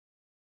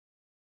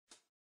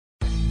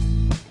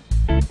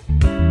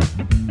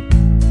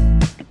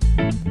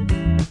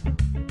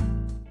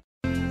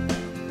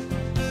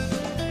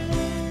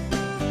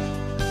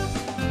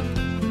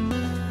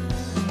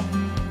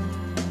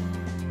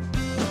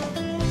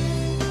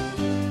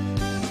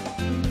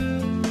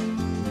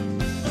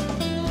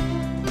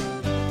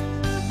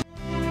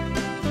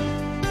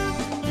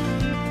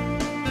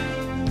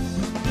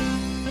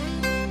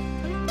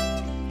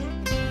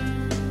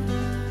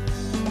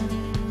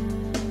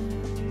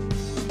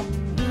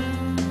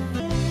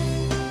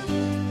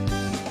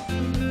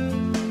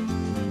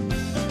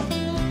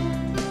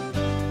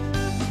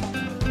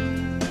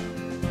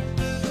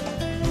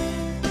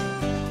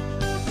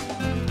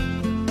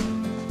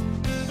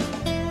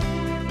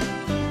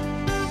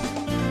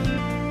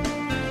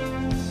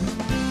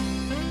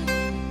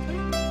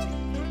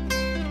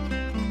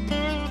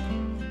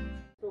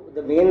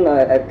The main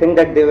thing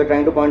that they were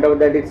trying to point out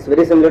that it's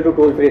very similar to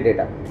toll-free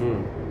data.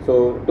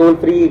 So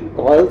toll-free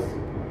calls,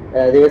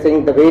 they were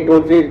saying the way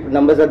toll-free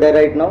numbers are there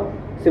right now,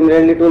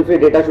 similarly toll-free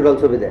data should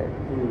also be there.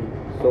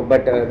 So,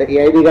 but the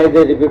AIB guys,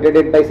 they refuted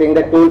it by saying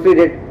that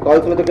toll-free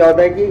calls में तो क्या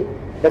होता है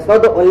कि that's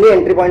not the only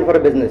entry point for a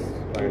business,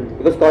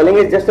 because calling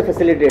is just a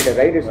facilitator,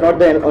 right? It's not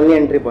the only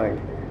entry point.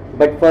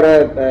 But for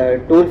a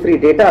toll-free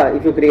data,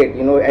 if you create,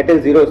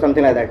 Airtel 0,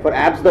 something like that, for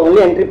apps the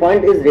only entry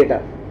point is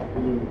data.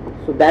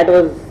 So that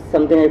was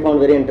something I found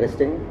very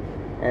interesting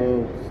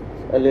and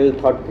a little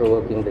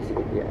thought-provoking,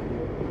 basically. Yeah.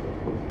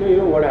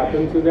 So, what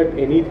happens is that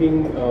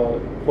anything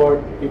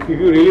if you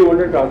really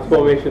want a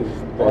transformation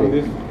on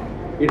this,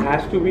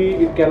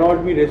 it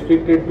cannot be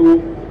restricted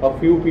to a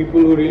few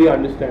people who really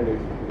understand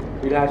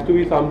it. It has to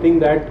be something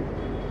that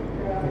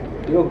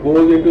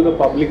goes into the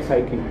public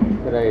psyche.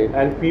 Right.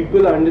 And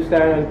people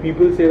understand, and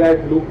people say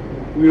that, look,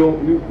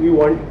 we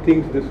want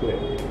things this way.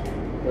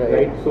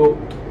 Right? So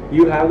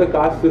you have the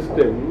caste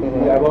system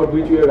about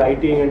which you are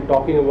writing and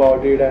talking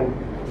about it and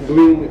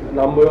doing a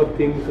number of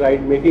things,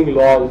 right? Making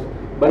laws,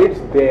 but it's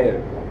there.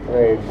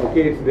 Right.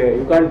 Okay, it's there.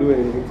 You can't do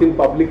anything. It's in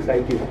public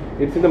psyche.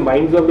 It's in the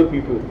minds of the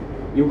people.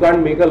 You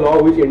can't make a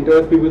law which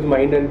enters people's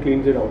mind and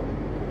cleans it out.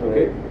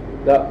 Okay.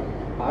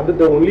 Right.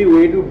 The only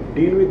way to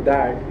deal with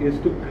that is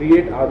to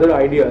create other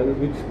ideas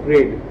which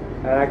spread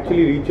and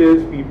actually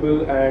reaches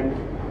people and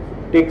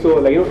takes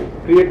over,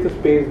 creates a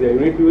space there. You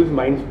need people's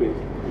mind space.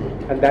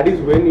 And that is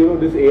when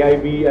this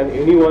AIB and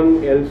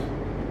anyone else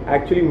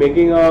actually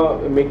making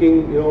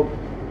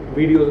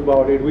videos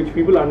about it, which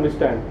people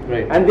understand,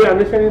 right. And they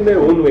understand in their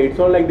own way. It's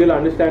not like they'll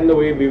understand the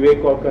way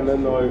Vivek or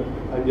Kannan or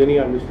Anjani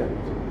understands.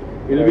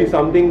 It'll be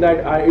something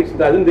that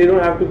they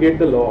don't have to get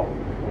the law,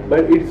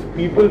 but it's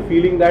people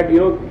feeling that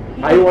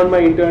I want my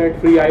internet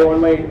free, I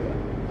want my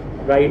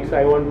rights,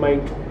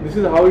 this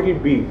is how it will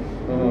be.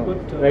 But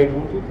right.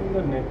 Don't you think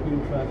that net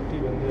neutrality,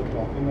 when they're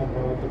talking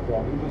about the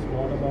problem, is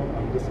not about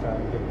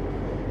understanding?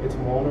 It's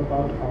more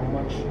about how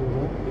much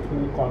it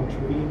will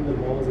contravene the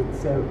laws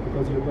itself,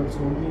 because you've got so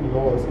many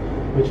laws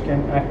which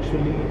can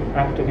actually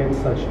act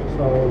against such.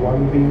 So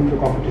one being the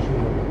competition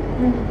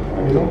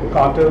law.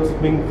 Cartels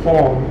being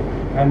formed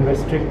and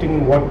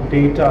restricting what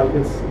data.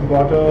 It's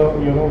got a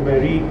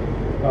very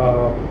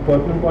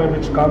pertinent point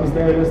which comes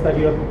there, is that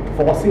you're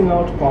forcing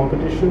out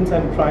competitions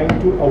and trying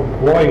to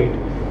avoid,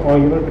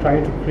 or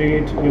trying to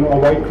create,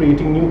 avoid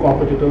creating new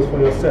competitors for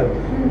yourself.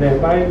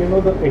 Thereby,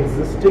 the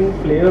existing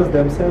players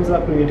themselves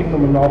are creating the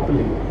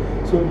monopoly.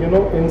 So,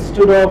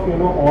 instead of,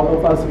 all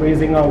of us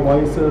raising our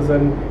voices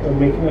and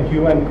making a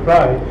hue and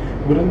cry,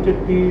 wouldn't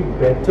it be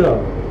better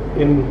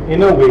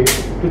in a way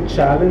to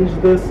challenge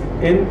this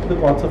in the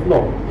courts of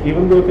law?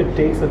 Even though if it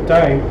takes a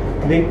time,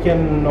 they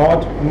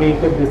cannot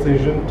make a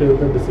decision till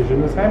the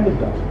decision is handed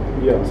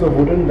down. Yeah. So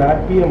wouldn't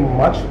that be a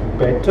much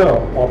better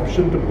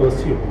option to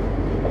pursue?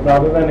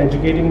 Rather than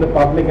educating the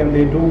public and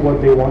they do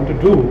what they want to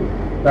do,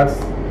 that's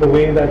the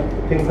way that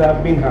things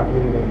have been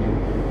happening in India.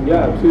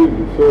 Yeah,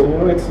 absolutely.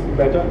 So it's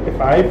better, if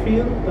I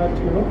feel that,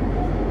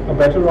 a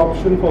better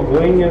option for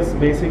going is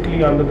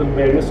basically under the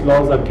various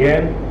laws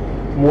again.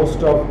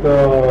 Most of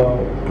the,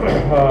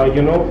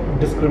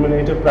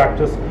 discriminative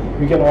practice,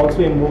 we can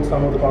also invoke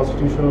some of the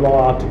constitutional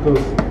law articles,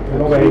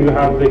 where you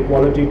have the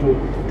equality to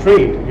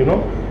trade,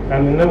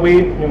 and in a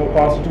way,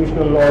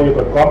 constitutional law, you've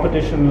got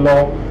competition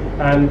law,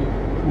 and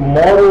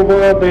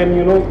moreover,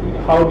 then,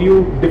 how do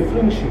you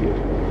differentiate?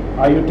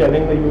 Are you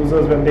telling the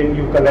users when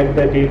you collect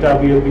their data,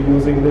 we will be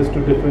using this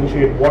to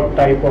differentiate what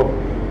type of,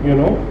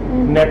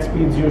 net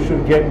speeds you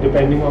should get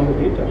depending on the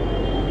data?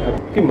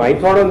 See, my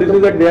thought on this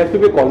is that there has to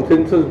be a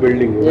consensus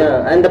building.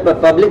 Yeah, and the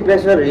public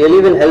pressure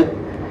really will help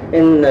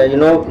in,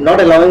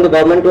 not allowing the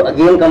government to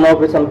again come out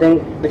with something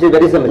which is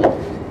very similar.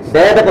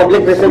 There the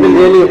public pressure will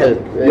really help,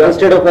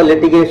 instead of a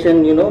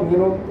litigation,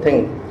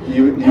 thing.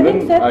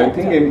 Even I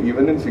think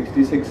even in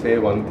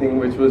 66A, one thing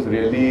which was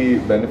really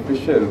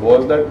beneficial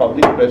was that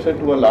public pressure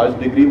to a large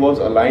degree was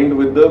aligned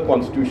with the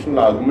constitutional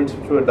arguments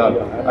which were done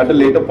at a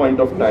later point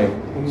of time.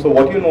 So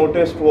what you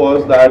noticed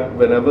was that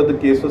whenever the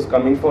case was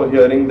coming for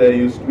hearing, there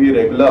used to be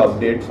regular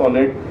updates on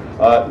it.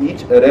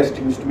 each arrest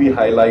used to be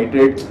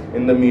highlighted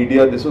in the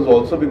media. This was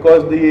also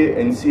because the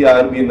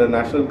NCRB, the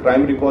National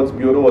Crime Records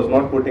Bureau, was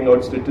not putting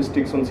out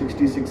statistics on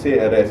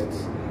 66A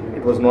arrests.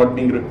 It was not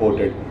being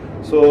reported.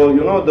 So,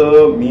 you know,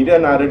 the media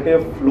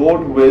narrative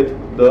flowed with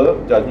the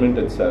judgment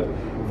itself.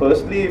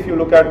 Firstly, if you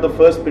look at the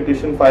first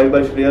petition filed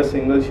by Shreya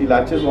Singhal, she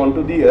latches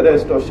onto the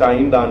arrest of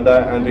Shaheen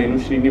Danda and Renu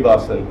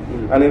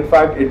Srinivasan. And in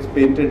fact, it's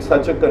painted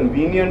such a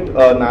convenient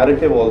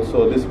narrative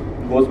also. This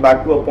goes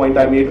back to a point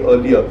I made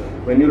earlier.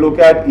 When you look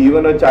at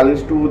even a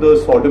challenge to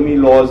the sodomy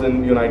laws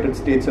in United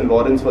States in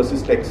Lawrence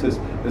versus Texas,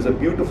 there's a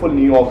beautiful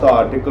New Yorker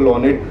article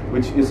on it,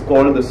 which is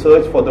called The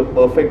Search for the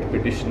Perfect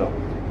Petitioner.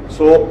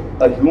 So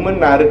a human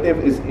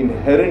narrative is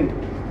inherent,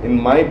 in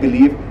my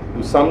belief,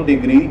 to some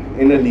degree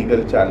in a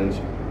legal challenge.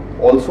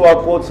 Also,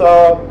 our courts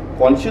are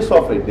conscious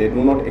of it. They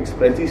do not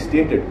expressly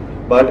state it.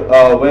 But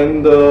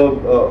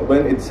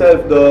when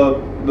itself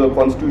the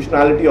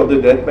constitutionality of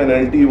the death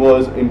penalty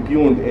was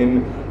impugned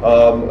in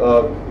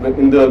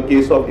the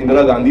case of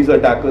Indira Gandhi's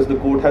attackers, the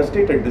court has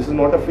stated this is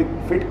not a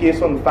fit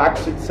case on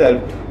facts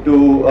itself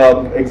to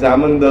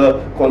examine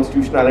the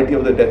constitutionality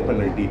of the death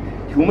penalty.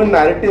 Human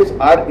narratives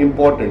are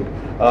important.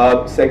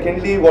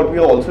 Secondly, what we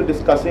are also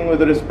discussing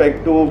with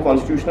respect to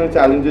constitutional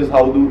challenges,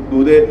 how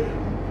do they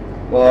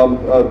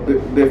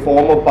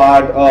form a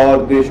part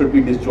or they should be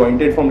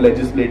disjointed from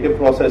legislative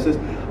processes.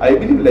 I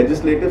believe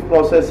legislative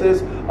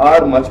processes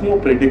are much more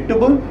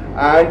predictable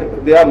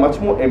and they are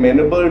much more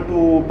amenable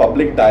to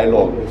public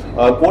dialogue.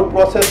 Court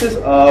processes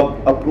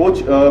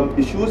approach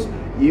issues,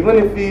 even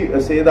if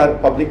we say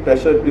that public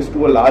pressure is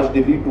to a large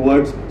degree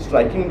towards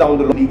striking down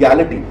the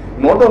legality,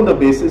 not on the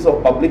basis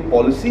of public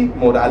policy,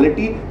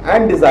 morality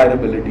and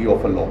desirability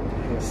of a law.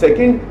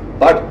 Second,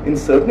 but in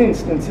certain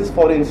instances,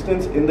 for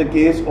instance, in the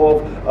case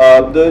of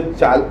the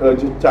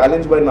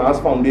challenge by NAS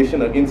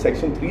Foundation against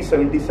Section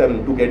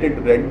 377 to get it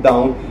read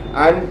down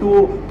and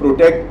to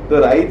protect the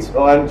rights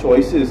and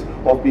choices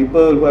of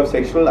people who have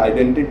sexual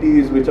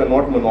identities which are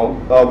not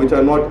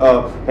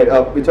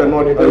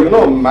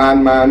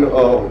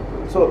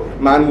so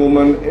man,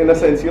 woman, in a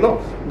sense, you know,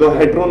 the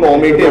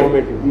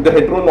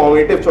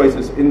heteronormative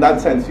choices. In that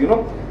sense, you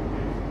know,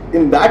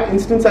 in that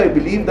instance, I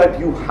believe that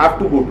you have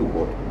to go to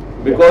court.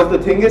 Because the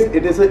thing is,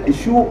 it is an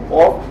issue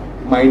of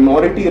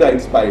minority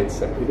rights by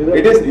itself.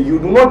 You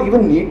do not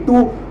even need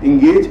to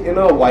engage in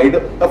a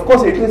wider, of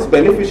course it is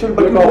beneficial,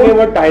 but you're talking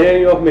about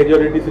tyranny of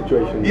majority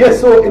situation.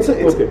 Yes, so it's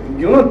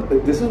you know,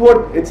 this is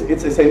what, it's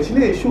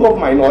essentially an issue of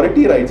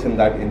minority rights in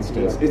that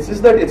instance. It's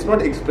just that it's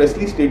not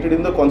expressly stated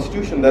in the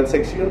constitution that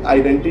sexual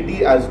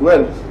identity as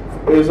well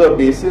is a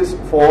basis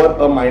for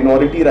a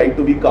minority right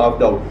to be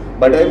carved out.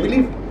 But I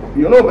believe,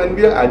 you know, when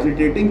we are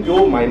agitating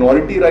pure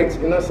minority rights,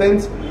 in a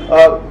sense,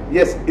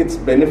 yes, it's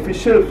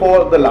beneficial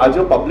for the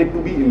larger public to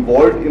be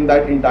involved in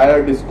that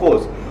entire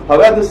discourse.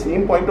 However, at the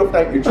same point of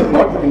time, it should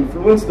not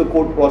influence the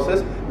court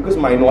process, because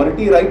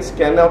minority rights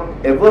cannot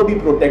ever be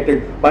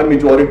protected by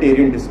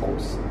majoritarian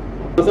discourse.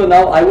 So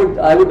now I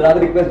would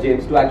rather request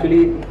James to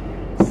actually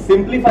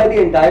simplify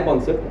the entire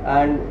concept,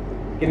 and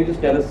can you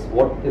just tell us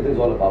what it is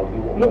all about?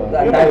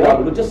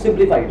 To just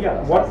simplify it.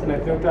 Yeah, what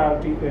net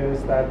neutrality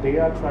is that they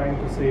are trying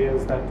to say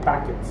is that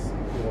packets,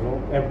 you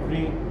know,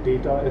 every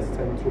data is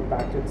sent through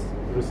packets,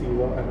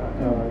 receiver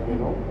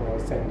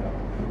and sender.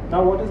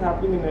 Now what is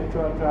happening in net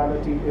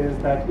neutrality is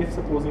that if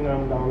supposing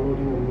I'm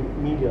downloading a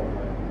media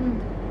file,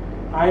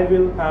 I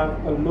will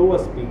have a lower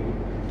speed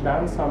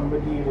than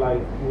somebody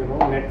like, you know,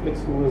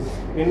 Netflix, who is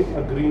in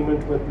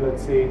agreement with,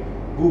 let's say,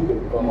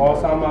 Google or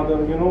some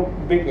other, you know,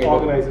 big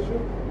organization.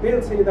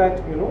 They'll say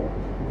that, you know,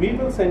 we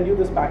will send you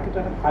this packet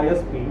at a higher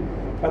speed,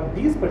 but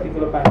these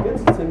particular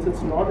packets, since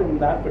it's not in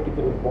that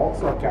particular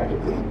box or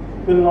category,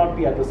 will not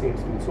be at the same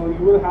speed. So you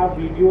will have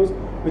videos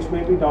which may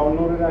be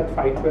downloaded at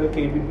 512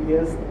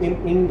 kbps in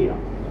India.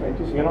 Right?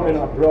 You know, in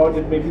abroad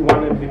it may be 1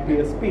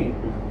 Mbps speed,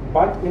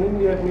 but in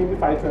India it may be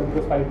 512,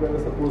 because 512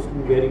 is supposed to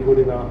be very good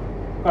in our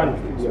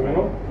country. So, you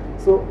know,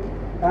 so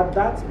at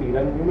that speed,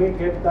 and you may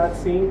get that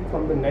same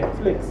from the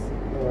Netflix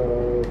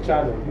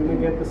channel. You may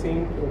get the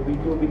same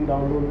video being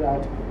downloaded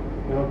at,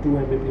 you know, 2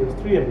 Mbps,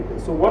 3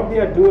 Mbps. So what they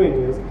are doing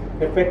is,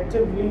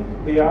 effectively,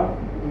 they are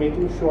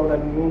making sure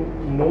that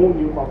no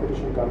new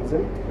competition comes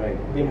in. Right.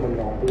 They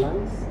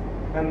monopolize,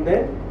 and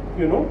then,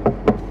 you know,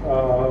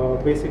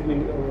 basically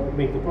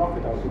make the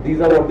profit out of it.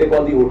 These are what they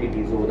call the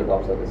OTTs, over the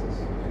top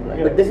services. Right.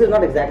 Yeah. But this is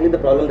not exactly the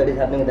problem that is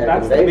happening with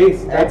That's Airtel, right? the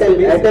base.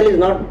 Airtel is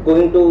not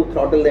going to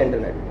throttle the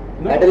internet.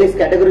 No. Airtel is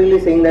categorically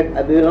saying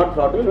that we will not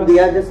throttle. We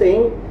are just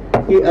saying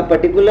a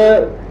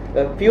particular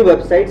few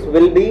websites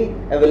will be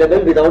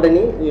available without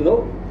any, you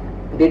know,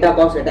 data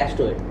cost attached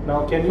to it.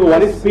 Now, can you? So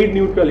one is speed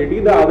neutrality,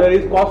 the other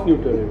is cost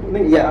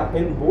neutrality. Yeah.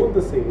 In both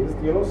the says,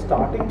 you know,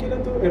 starting के लिए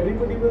तो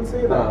everybody will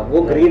say that.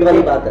 वो greed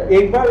वाली बात है.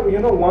 एक बार, you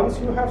know, once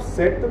you have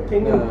set the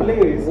thing in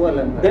place,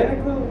 then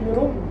it will, you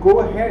know, go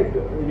ahead.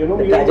 You know,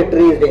 the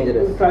trajectory is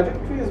dangerous. The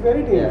trajectory is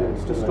very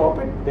dangerous. To stop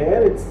it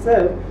there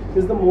itself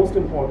is the most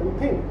important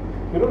thing.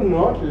 You know,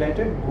 not let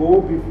it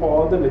go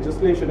before the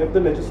legislation. If the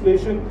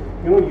legislation,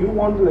 you know, you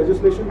want the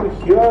legislation to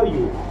hear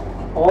you,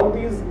 all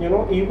these, you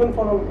know, even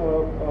from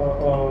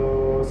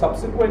a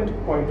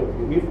subsequent point of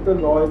view, if the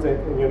law is,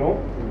 you know,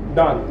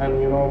 done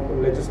and, you know,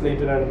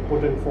 legislated and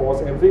put in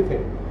force,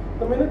 everything,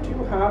 the minute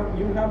you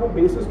have a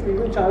basis to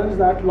even challenge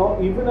that law,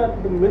 even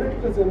at the minute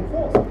it is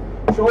enforced,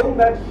 showing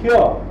that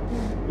here,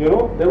 you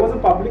know, there was a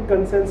public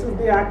consensus,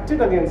 they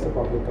acted against the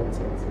public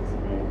consensus.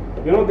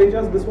 You know,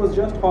 this was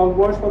just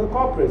hogwash for the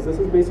corporates. This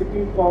is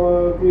basically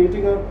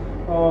creating a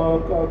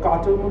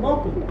cartel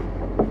monopoly.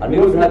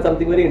 Anirudh had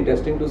something very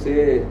interesting to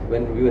say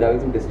when we were having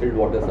some distilled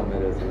water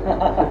somewhere else. You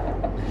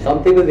know.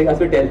 Something with regards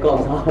to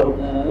telecoms.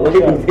 Where do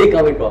they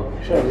come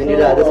from? Sure. We need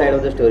the other side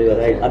of the story,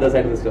 right? Other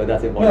side of the story,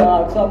 that's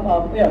important.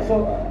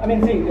 So I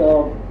mean, see,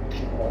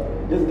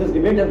 this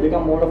debate has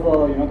become more of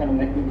a, you know, kind of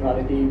net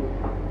neutrality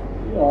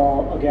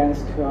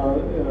against you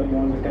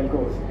know, the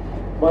telcos.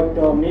 But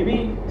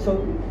maybe so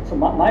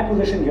my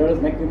position here is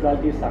net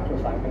neutrality is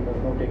sacrosanct, and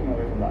there's no taking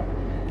away from that.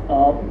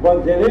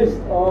 But there is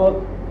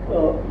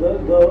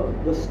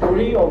the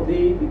story of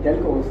the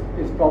telcos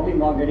is probably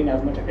not getting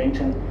as much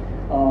attention,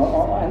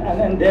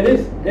 and there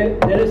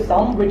is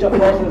some which of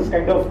course is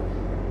kind of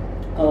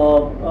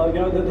you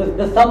know,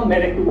 there's some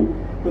merit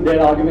to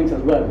their arguments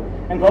as well.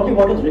 And probably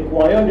what is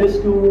required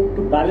is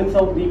to balance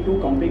out the two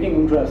competing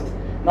interests.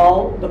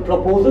 Now the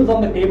proposals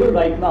on the table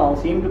right now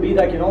seem to be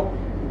that, you know,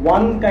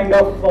 one kind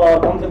of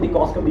comes at the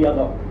cost of the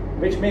other,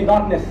 which may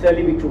not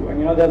necessarily be true. And,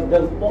 you know,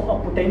 there's a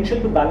potential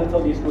to balance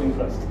out these two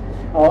interests.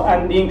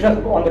 And the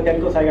interest on the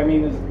telco side, I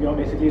mean, is, you know,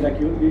 basically like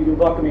you've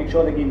got to make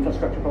sure that the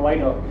infrastructure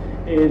provider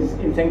is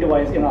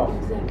incentivized enough.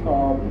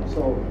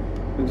 So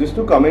just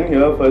to come in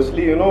here,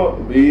 firstly, you know,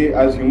 we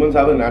as humans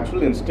have a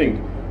natural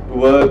instinct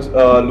towards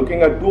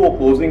looking at two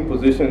opposing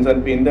positions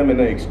and paint them in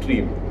an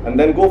extreme and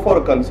then go for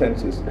a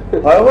consensus.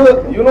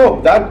 However, you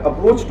know, that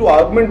approach to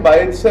argument by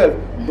itself,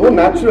 though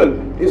natural,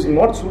 is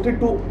not suited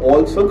to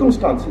all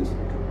circumstances,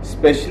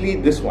 especially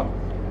this one.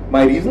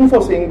 My reason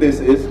for saying this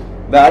is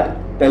that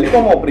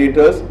telecom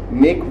operators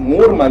make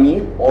more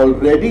money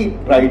already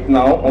right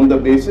now on the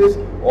basis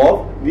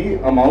of the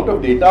amount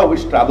of data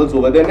which travels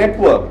over their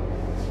network.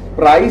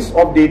 Price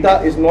of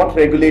data is not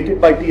regulated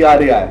by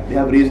TRAI. They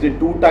have raised it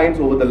 2 times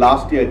over the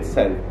last year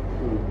itself.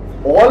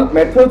 All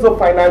methods of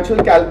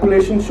financial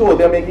calculation show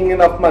they are making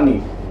enough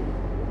money.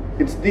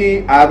 It's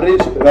the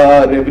average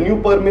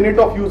revenue per minute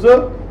of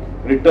user,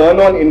 return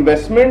on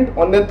investment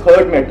on the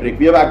third metric.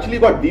 We have actually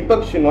got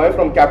Deepak Shinoy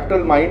from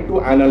Capital Mind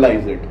to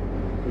analyze it.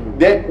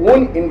 Their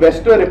own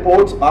investor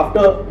reports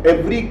after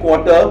every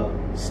quarter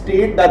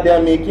state that they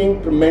are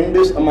making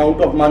tremendous amount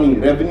of money,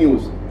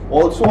 revenues,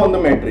 also on the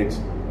metrics.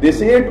 They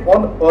say it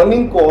on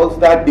earning calls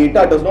that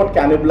data does not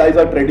cannibalize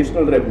our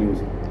traditional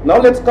revenues. Now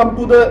let's come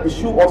to the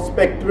issue of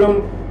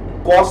spectrum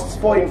costs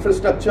for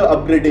infrastructure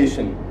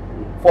upgradation.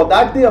 For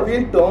that they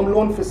avail term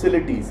loan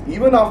facilities.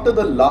 Even after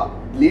the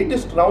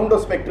latest round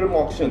of spectrum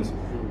auctions,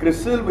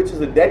 CRISIL, which is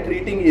a debt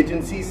rating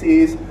agency,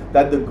 says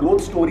that the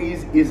growth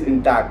stories is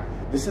intact.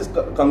 This is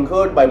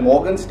concurred by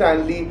Morgan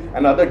Stanley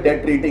and other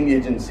debt rating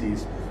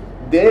agencies.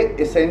 They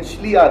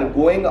essentially are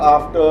going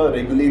after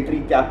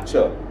regulatory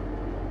capture.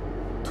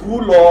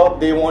 Through law,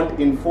 they want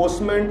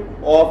enforcement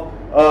of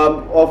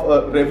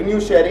revenue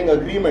sharing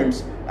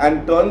agreements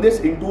and turn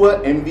this into a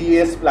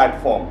MVAS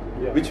platform,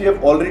 which we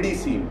have already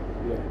seen.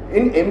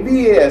 In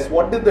MVAS,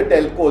 what did the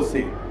telcos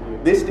say?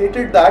 They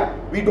stated that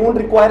we don't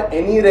require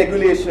any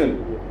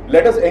regulation.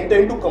 Let us enter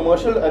into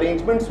commercial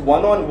arrangements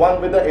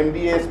one-on-one with the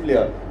MVAS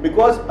player,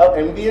 because a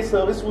MVAS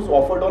service was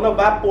offered on a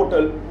web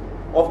portal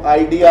of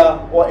Idea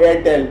or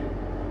Airtel.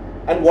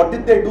 And what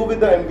did they do with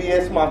the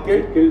MVAS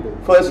market?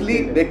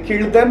 Firstly, they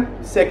killed them.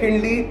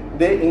 Secondly,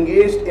 they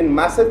engaged in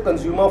massive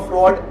consumer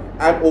fraud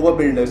and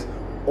overbuilders.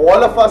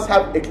 All of us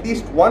have at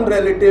least one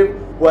relative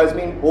who has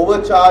been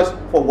overcharged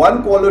for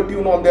one caller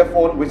tune on their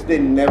phone which they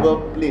never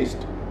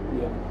placed.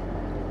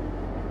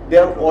 They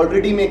are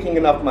already making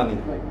enough money.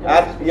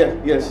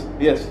 Yes.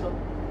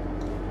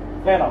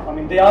 Fair enough. I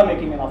mean, they are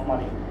making enough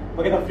money.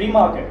 But in a free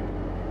market,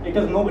 it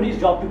is nobody's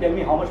job to tell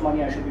me how much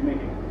money I should be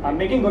making. I'm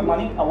making good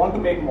money. I want to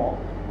make more.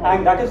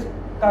 And that is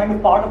kind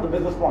of part of the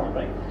business model,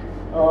 right?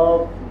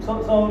 So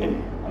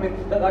I mean,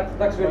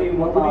 that's really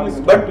what my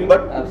argument. But we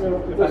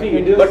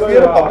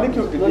are a public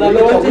utility.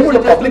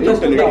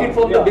 Just to take it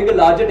from the bigger,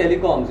 larger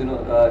telecoms, you know,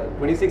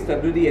 26th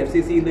February, the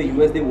FCC in the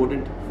US, they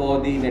voted for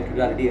the net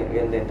neutrality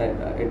and the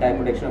entire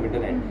protection of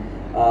internet.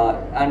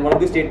 And one of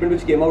the statements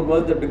which came out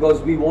was that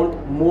because we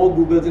want more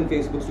Googles and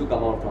Facebooks to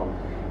come out from.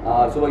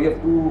 So we have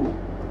two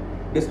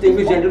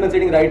distinguished gentlemen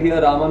sitting right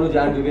here, Ramanuj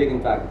and Vivek, in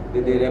fact.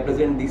 They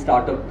represent the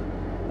startup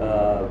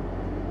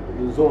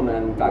zone,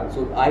 and in fact,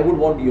 so I would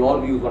want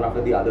your views one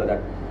after the other, that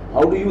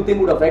how do you think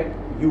would affect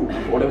you,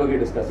 whatever we're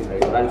discussing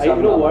right now?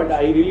 You know what,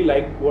 I really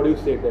like what you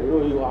said, that, you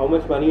know, how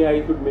much money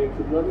I should make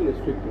should not be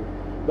restricted.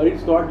 But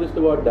it's not just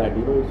about that,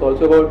 you know, it's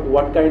also about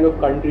what kind of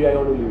country I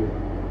want to live in,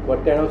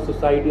 what kind of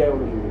society I want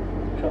to live in.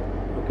 Sure.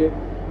 Okay,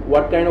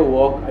 what kind of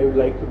work I would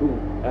like to do,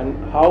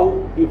 and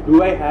how,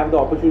 do I have the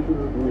opportunity to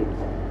do it.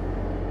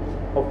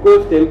 Of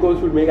course, telcos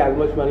should make as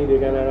much money they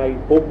can, and I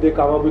hope they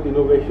come up with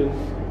innovations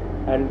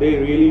and they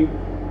really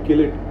kill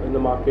it in in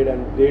the market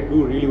and they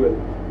do really well,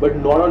 but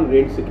not on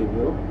rent seeking.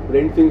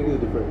 Rent seeking is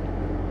different.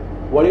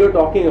 What you're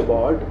talking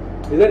about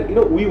is that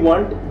we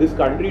want this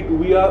country to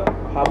be a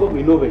hub of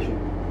innovation.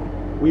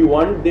 We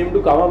want them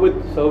to come up with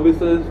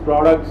services,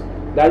 products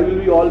that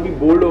will all be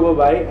bowled over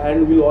by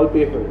and we'll all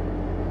pay for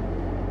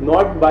it.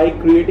 Not by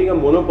creating a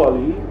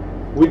monopoly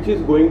which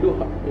is going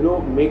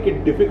to make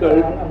it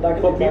difficult and that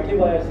is for exactly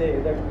people. why I say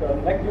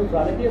that net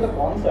neutrality is a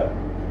concept.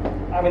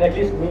 I mean, at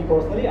least me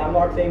personally, I'm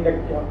not saying that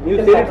You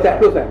say it's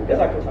sacrosanct. It's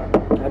sacrosanct.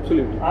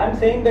 Absolutely. I'm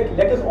saying that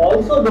let us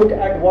also look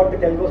at what the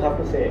telcos have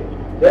to say.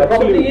 There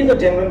probably is a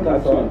genuine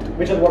concern,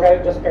 which is what I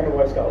just kind of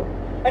voiced out.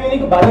 And you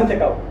need to balance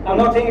it out. I'm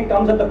not saying it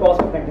comes at the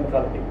cost of net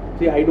neutrality.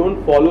 See, I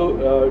don't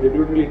follow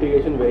digital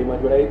litigation very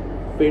much, but I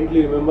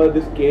faintly remember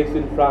this case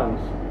in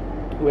France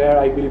where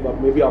I believe,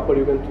 maybe Upper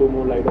you can throw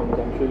more light on this,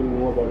 I'm sure you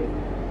know about it.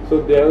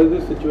 So there was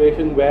this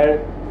situation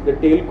where the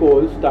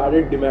telcos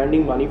started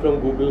demanding money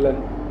from Google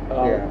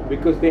and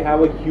because they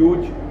have a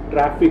huge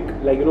traffic,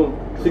 like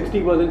 60%,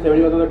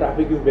 70% of the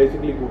traffic is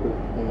basically Google.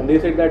 And they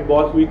said that,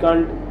 boss, we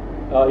can't,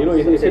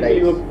 essentially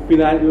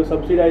you're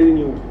subsidizing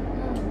you,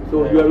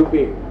 so you have to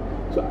pay.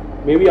 So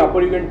maybe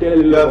Upper you can tell a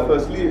little about.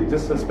 Firstly,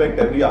 just suspect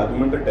every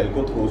argument a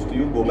telco throws to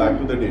you, go back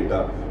to the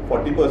data.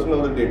 40%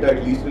 of the data,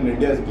 at least in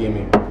India, is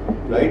gaming,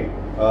 right?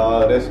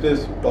 Rest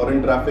is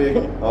torrent traffic,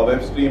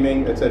 web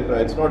streaming, etc.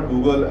 It's not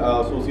Google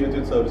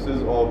associated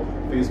services or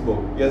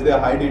Facebook. Yes, they are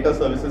high data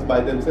services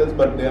by themselves,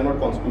 but they are not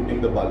constituting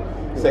the bulk.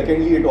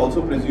 Secondly, it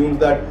also presumes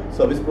that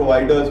service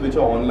providers which are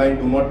online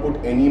do not put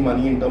any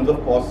money in terms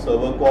of cost,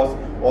 server costs,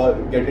 or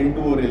get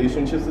into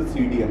relationships with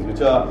CDNs,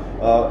 which are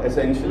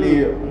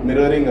essentially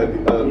mirroring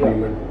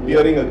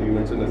peering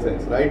agreements in a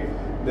sense, right?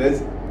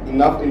 There's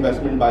enough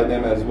investment by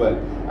them as well.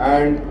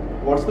 And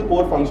what's the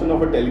core function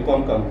of a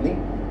telecom company?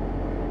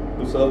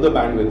 To serve the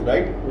bandwidth,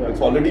 right?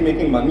 It's already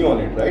making money on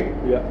it, right?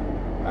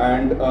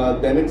 And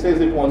then it says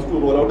it wants to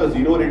roll out a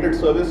zero-rated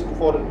service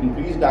for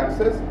increased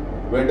access.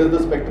 Where does the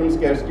spectrum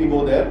scarcity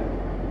go there?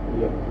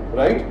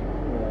 Right?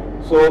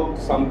 So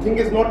something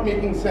is not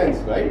making sense,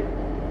 right?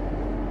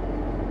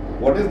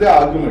 What is their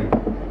argument?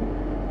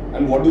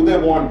 And what do they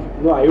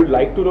want? No, I would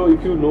like to know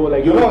if you know,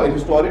 like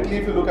historically,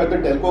 if you look at the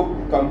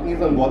telco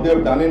companies and what they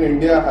have done in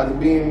India has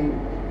been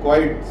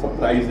quite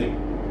surprising.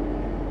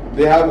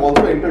 They have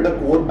also entered a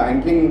core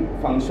banking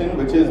function,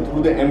 which is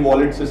through the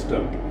M-wallet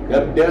system.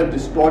 They are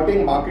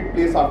distorting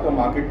marketplace after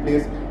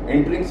marketplace,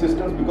 entering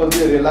systems because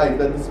they realize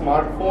that the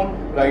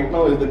smartphone right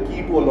now is the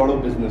key to a lot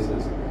of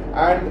businesses.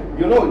 And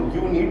you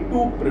need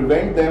to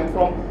prevent them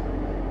from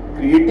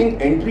creating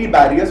entry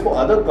barriers for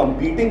other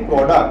competing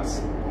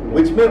products,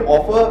 which may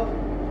offer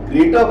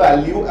greater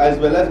value as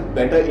well as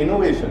better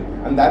innovation.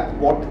 And that's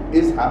what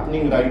is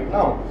happening right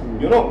now.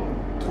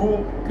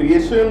 Through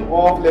creation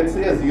of, let's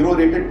say, a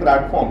zero-rated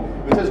platform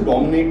which has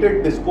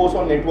dominated discourse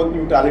on network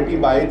neutrality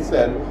by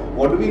itself,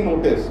 what do we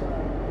notice?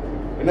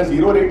 In a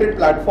zero-rated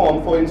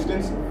platform, for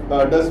instance,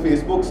 does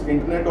Facebook's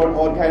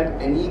internet.org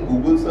have any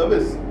Google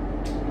service?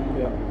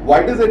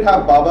 Why does it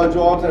have Baba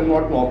Jobs and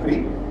not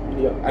Naukri?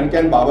 And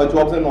can Baba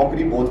Jobs and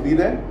Naukri both be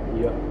there?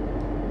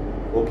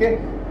 Okay.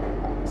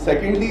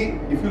 Secondly,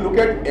 if you look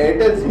at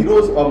Airtel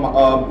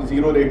Zero's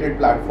zero-rated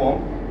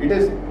platform, it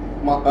is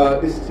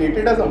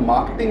stated as a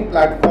marketing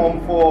platform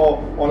for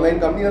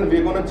online companies, and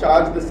we're going to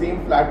charge the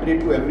same flat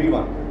rate to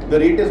everyone. The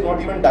rate is not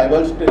even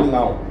divulged till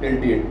now, till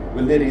date.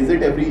 Will they raise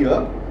it every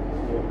year?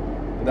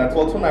 That's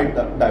also not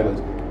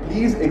divulged.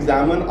 Please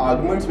examine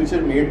arguments which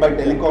are made by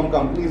telecom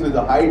companies with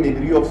a high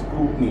degree of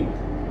scrutiny.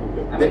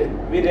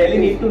 We really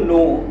need to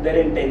know their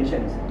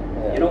intentions.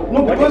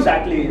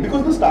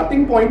 Because the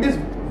starting point is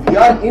we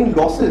are in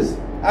losses.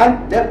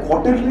 And their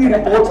quarterly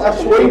reports are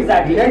showing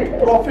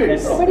net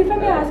profits. But if I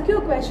may ask you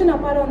a question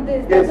apart on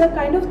this, the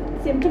kind of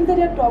symptoms that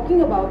you're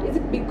talking about, is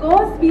it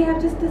because we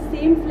have just the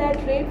same flat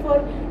rate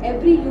for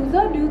every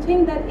user? Do you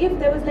think that if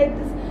there was like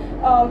this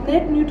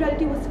net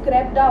neutrality was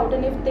scrapped out,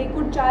 and if they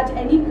could charge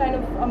any kind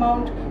of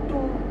amount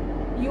to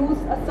use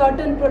a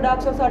certain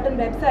products or certain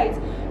websites,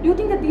 do you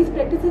think that these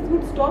practices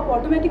would stop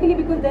automatically,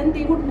 because then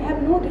they would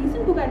have no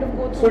reason to kind of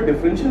go through? So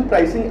differential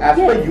pricing as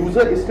per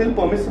user is still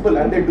permissible,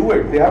 and they do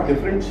it. They have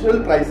differential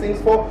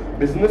pricings for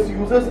business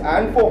users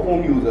and for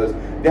home users.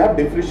 They have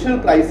differential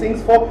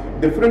pricings for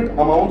different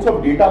amounts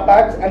of data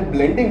packs and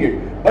blending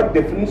it, but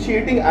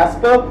differentiating as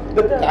per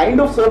the kind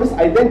of service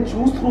I then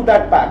choose through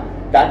that pack.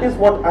 That is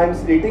what I am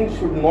stating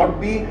should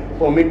not be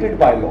permitted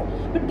by law.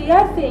 But they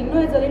are saying,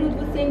 as Anirudh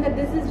was saying, that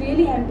this is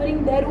really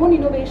hampering their own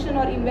innovation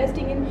or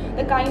investing in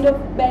the kind of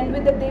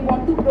bandwidth that they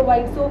want to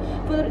provide. So,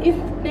 if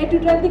net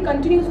neutrality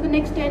continues for the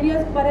next 10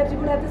 years, perhaps you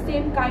would have the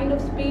same kind of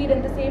speed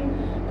and the same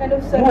kind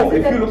of services. No,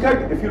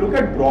 if you look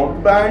at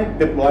broadband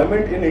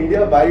deployment in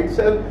India by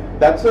itself,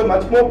 that's a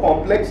much more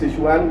complex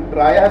issue, and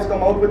TRAI has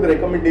come out with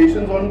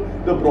recommendations on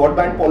the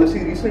broadband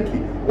policy recently.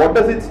 What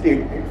does it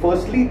state?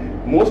 Firstly,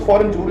 most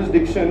foreign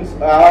jurisdictions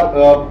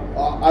are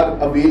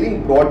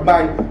availing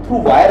broadband through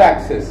wire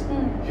access.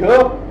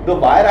 Here, the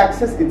wire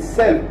access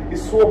itself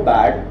is so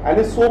bad and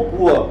is so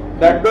poor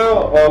that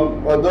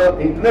the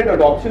internet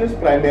adoption is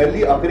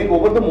primarily occurring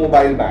over the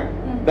mobile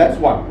band. That's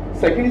one.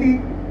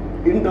 Secondly,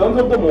 in terms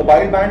of the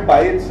mobile band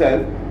by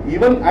itself,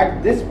 even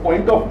at this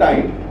point of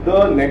time,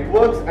 the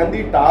networks and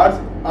the towers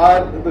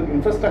the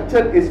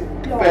infrastructure is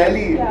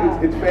fairly,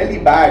 it's fairly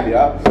bad.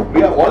 Yeah,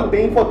 we are all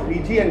paying for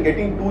 3G and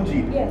getting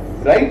 2G. Yes.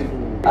 Right?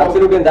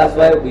 Absolutely, and that's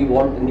why we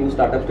want new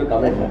startups to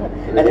come in.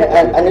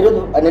 And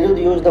Anirudh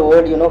used the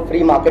word,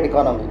 free market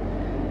economy.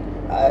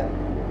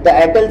 The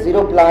Airtel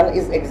Zero plan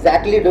is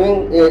exactly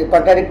doing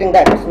contradicting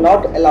that. It's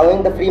not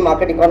allowing the free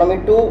market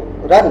economy to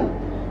run.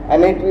 I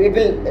mean, it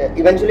will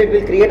eventually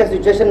create a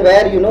situation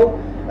where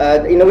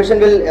innovation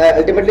will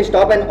ultimately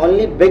stop, and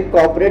only big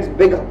corporates,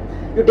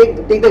 you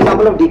take the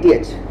example of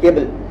DTH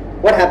cable.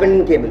 What happened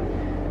in cable?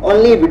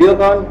 Only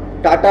Videocon,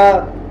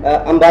 Tata,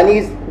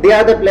 Ambani's, they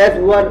are the players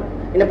who are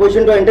in a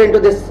position to enter into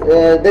this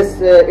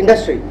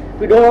industry.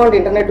 We don't want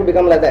internet to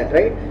become like that,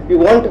 right? We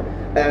want,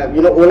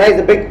 Ola is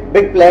a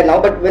big player now,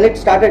 but when it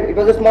started, it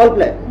was a small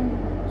player.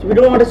 So we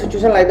don't want a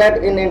situation like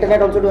that in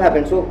internet also to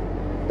happen. So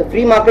the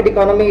free market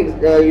economy,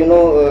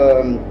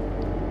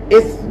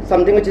 is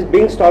something which is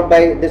being stopped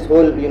by this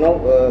whole,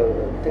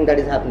 thing that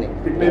is happening.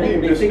 It may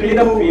be basically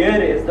the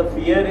fear is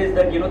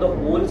that the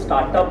whole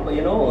startup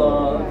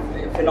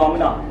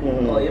phenomena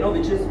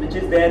which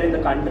is there in the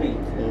country.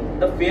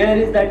 The fear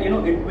is that it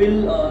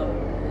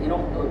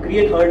will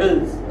create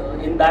hurdles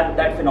in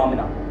that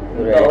phenomena.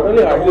 Right.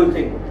 The whole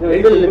thing.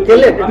 It will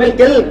kill it. It will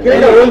kill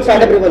the whole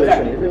startup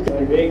revolution.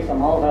 Vivek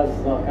somehow has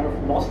kind of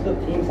lost the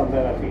theme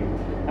somewhere, I feel,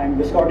 and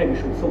distorted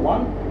issues. So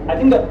one, I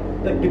think the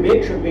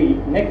debate should be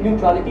net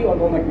neutrality or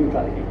no net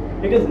neutrality.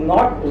 It is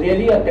not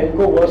really a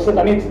telco versus,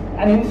 I mean, it's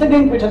an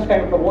incident which has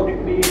kind of provoked it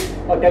to be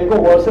a telco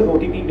versus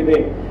OTT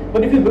debate.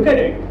 But if you look at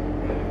it,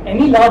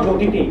 any large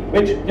OTT,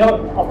 which,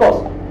 of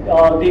course,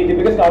 the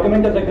biggest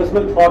argument is that this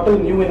will throttle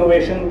new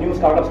innovation, new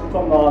startups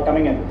from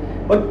coming in.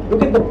 But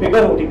look at the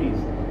bigger OTTs.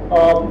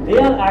 They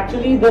are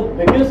actually the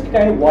biggest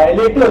kind of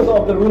violators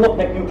of the rule of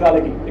net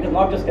neutrality. It is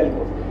not just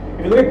telcos.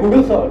 If you look at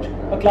Google search,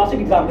 a classic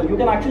example, you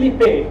can actually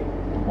pay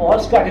or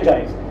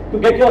strategize to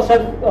get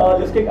yourself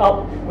listing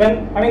up.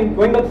 When, I mean,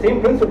 going by the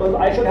same principle,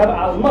 I should have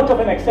as much of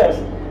an access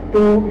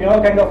to,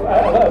 kind of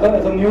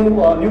as a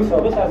new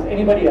service as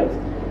anybody else.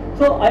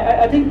 So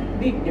I think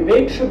the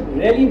debate should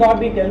really not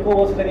be telco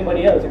versus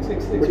anybody else.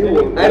 It's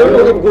really, I don't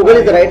know if Google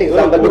is the right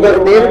example,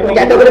 because they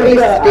categorically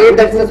state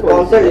that it's a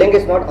sponsored link,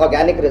 it's not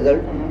organic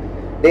result.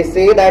 They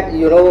say that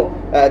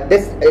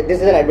this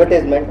is an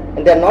advertisement,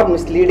 and they are not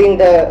misleading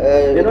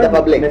the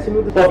public.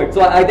 Perfect.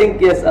 So I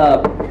think yes.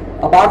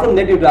 Apart from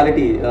net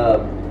neutrality,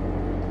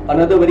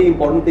 another very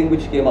important thing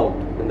which came out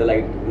in the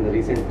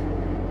recent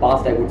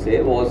past, I would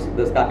say, was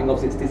the scrapping of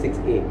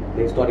 66A,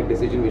 the historic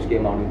decision which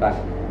came out. In fact,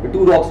 the two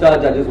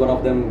rockstar judges, one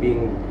of them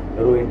being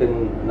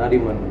Rohinton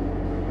Nariman.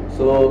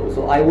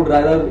 So I would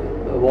rather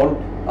want,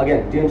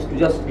 again, James, to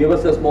just give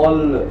us a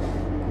small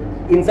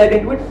insight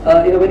into it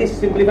in a very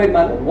simplified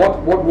manner. What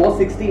was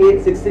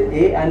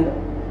 68A and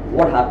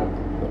what happened?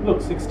 Look,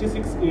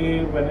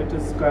 66A, when it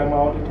has come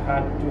out, it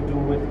had to do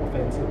with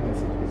offensive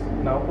messages.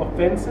 Now,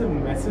 offensive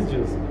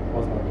messages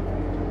was not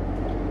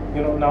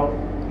defined. Now,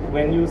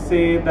 when you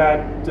say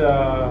that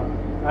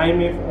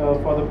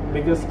for the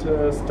biggest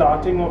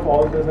starting of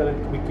all this, and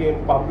it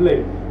became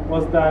public,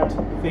 was that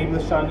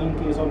famous Shaneen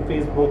case on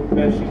Facebook,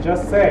 where she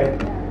just said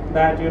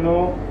that,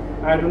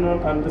 I do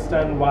not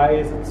understand why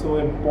is it so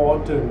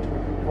important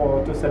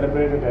to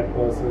celebrate a dead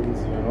person's,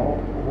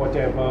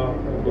 whatever,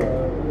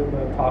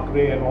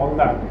 Thakre and all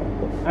that.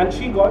 And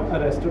she got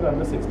arrested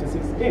under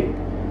 66A.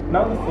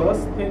 Now the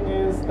first thing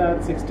is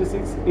that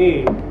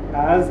 66A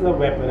as a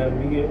weapon,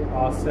 and we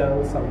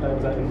ourselves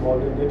sometimes are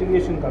involved in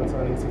litigation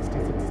concerning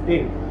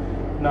 66A.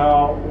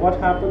 Now what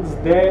happens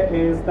there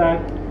is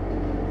that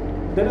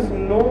there is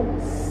no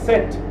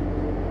set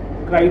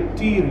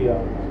criteria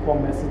for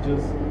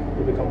messages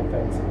to become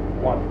offensive.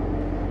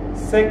 One.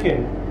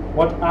 Second,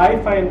 what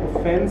I find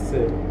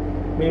offensive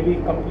may be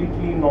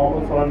completely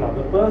normal for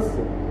another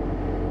person.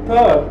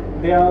 Third,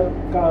 they are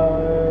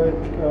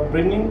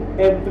bringing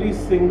every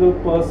single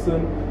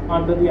person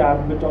under the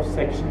ambit of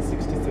section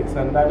 66,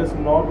 and that is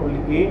not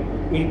only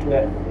A to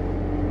F.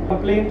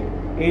 Complaint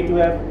A to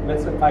F,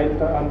 let's say file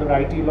it under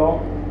IT law,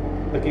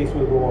 the case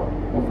will go on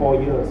for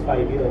 4 years,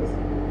 5 years.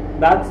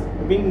 That's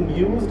being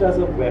used as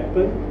a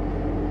weapon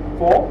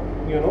for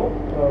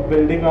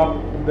building up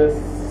this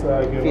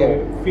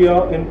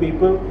fear in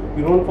people.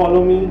 You don't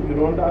follow me, you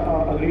don't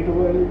agree to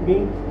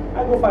me,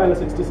 I go file a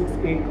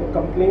 66A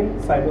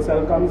complaint. Cyber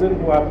cell comes in,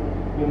 who have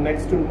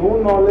next to no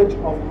knowledge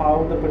of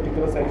how the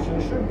particular section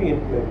should be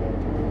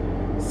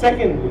implemented.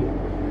 Secondly,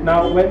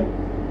 now when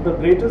the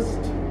greatest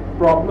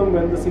problem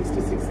when the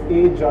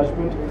 66A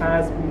judgment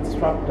has been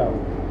struck down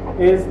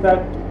is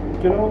that,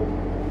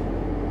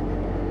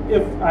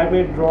 if I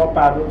may draw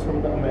parallels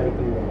from the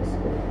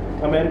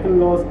American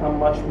laws are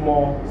much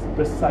more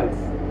precise,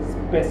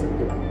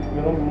 specific.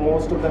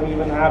 Most of them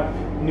even have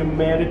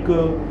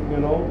numerical,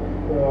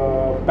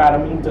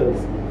 parameters.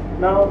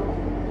 Now,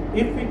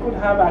 if we could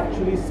have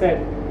actually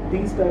said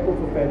these type of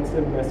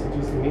offensive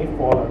messages may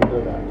fall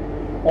under that,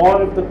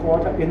 or if the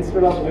court,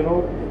 instead of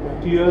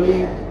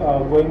clearly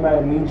going by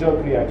a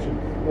knee-jerk reaction,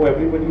 oh,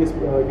 everybody is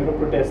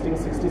protesting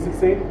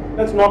 66A,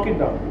 let's knock it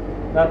down.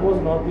 That was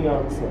not the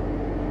answer.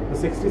 The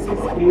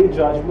 66A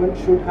judgment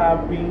should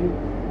have been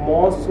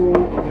more so,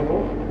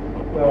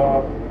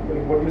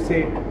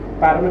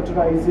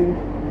 parameterizing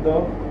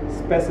the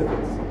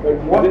specifics. But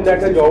isn't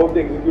that the job of the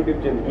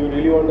executive branch? You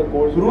really want the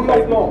courts to rule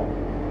of law?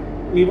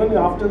 Even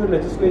after the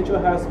legislature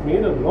has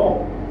made a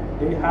law,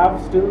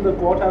 the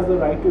court has the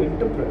right to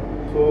interpret.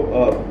 So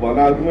one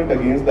argument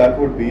against that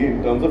would be,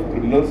 in terms of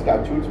criminal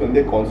statutes, when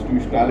their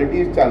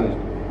constitutionality is challenged,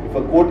 if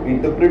a court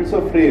interprets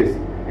a phrase,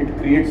 it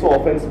creates an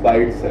offence by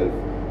itself.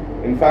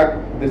 In fact,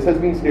 this has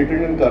been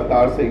stated in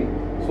Kartar Singh.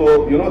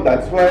 So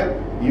that's why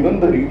even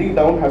the reading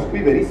down has to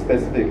be very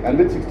specific. And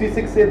with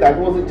 66A, that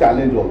was a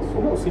challenge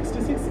also. No,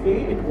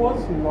 66A, it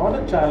was not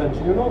a challenge.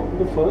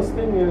 The first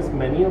thing is,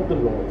 many of the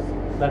laws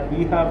that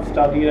we have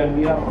studied and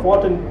we have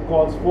fought in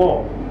courts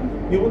for,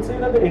 you would say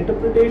that the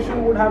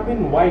interpretation would have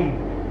been wide.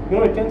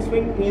 It can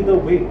swing either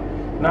way.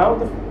 Now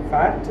the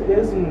fact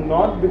is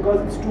not because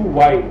it's too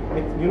wide.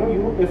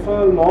 If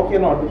a law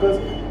cannot, because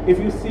if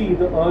you see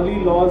the early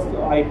laws, the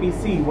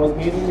IPC was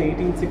made in the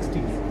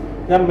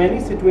 1860s. There are many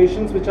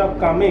situations which are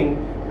coming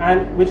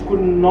and which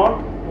could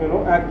not,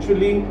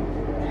 actually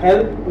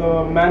help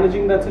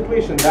managing that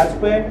situation. That's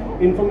where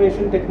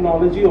information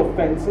technology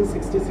offences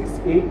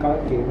 66A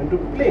came into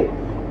play.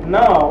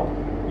 Now,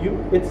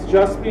 it's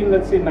just been,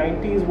 let's say,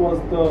 90s was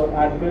the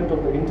advent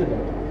of the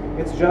internet.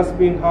 It's just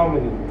been how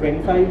many?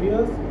 25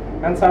 years?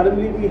 And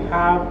suddenly we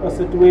have a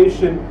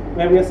situation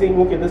where we are saying,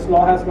 okay, this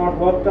law has not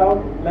worked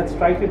out, let's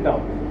strike it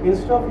down.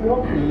 Instead of,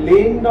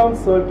 laying down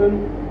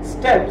certain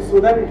steps so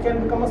that it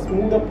can become a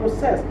smoother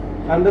process.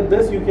 Under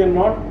this, you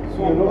cannot, if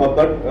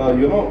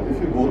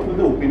you go through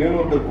the opinion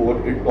of the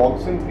court, it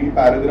talks in 3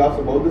 paragraphs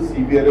about the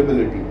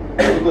severability.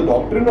 So the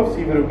doctrine of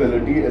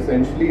severability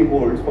essentially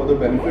holds, for the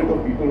benefit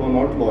of people who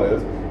are not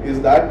lawyers, is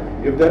that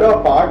if there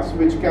are parts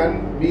which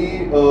can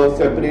be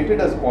separated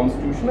as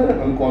constitutional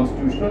and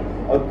unconstitutional,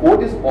 a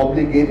court is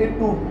obligated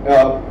to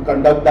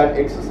conduct that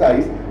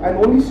exercise and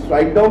only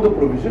strike down the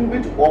provision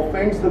which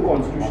offends the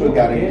constitutional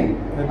guarantee.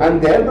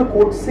 And there the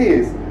court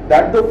says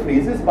that the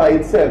phrases by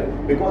itself,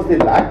 because they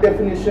lack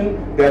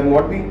definition, they have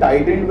not been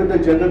tied in with the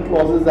General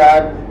Clauses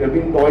Act, they have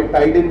been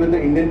tied in with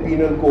the Indian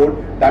Penal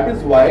Code. That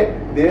is why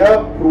they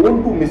are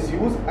prone to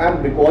misuse,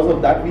 and because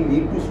of that we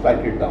need to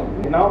strike it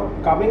down. Now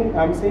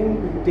I'm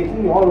saying,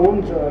 taking your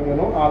own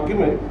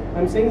argument,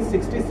 I'm saying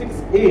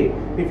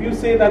 66A, if you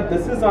say that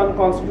this is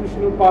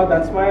unconstitutional part,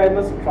 that's why I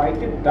must strike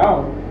it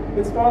down,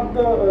 it's not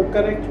the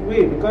correct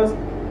way, because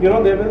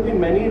there will be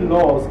many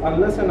laws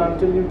unless and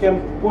until you can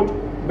put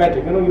better.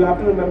 You have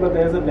to remember,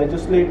 there's a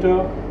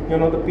legislator,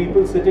 the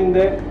people sitting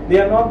there, they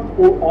are not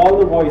all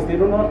the voice, they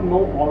do not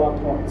know all our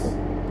thoughts,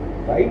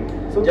 right?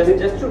 So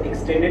just to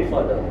extend it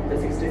further, the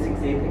 66A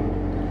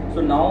thing.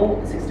 So now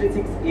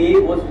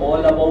 66A was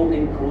all about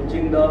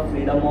encroaching the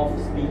freedom of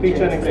speech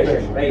and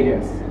expression, right?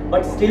 Yes.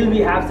 But still we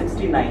have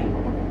 69,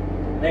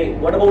 right?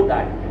 What about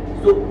that?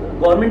 So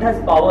government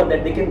has power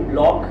that they can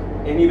block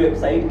any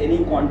website,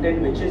 any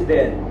content which is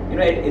there, at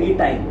any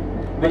time,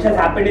 which has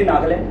happened in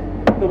Nagaland.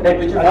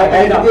 Right,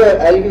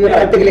 I'll give you a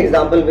practical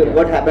example of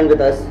what happened with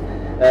us.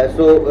 A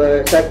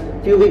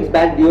few weeks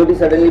back, DOD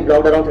suddenly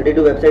blocked around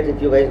 32 websites, if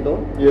you guys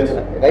know. Yes.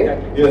 Right?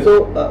 Yes.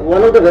 So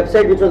one of the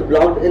websites which was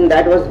blocked in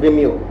that was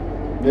Vimeo.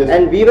 Yes.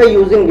 And we were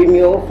using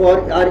Vimeo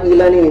for our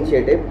e-learning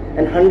initiative,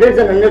 and hundreds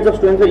of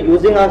students were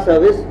using our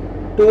service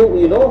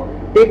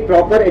to take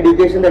proper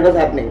education that was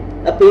happening,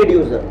 a paid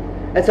user.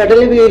 And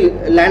suddenly we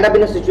land up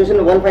in a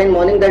situation one fine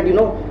morning that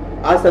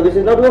our service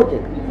is not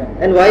working.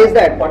 And why is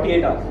that?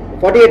 48 hours.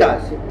 48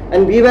 hours,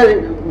 and we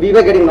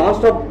were getting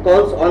non-stop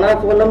calls on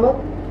our phone number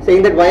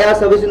saying that why our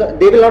service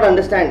they will not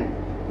understand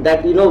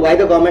that why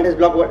the government has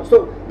blocked what.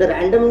 So the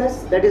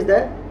randomness that is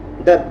there,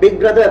 the big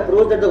brother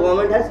approach that the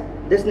government has,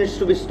 this needs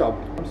to be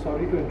stopped. I'm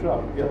sorry to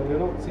interrupt. Yeah.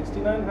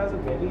 69 has a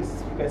very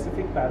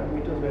specific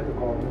parameters where the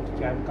government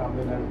can come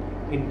in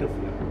and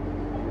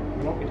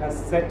interfere. It has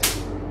set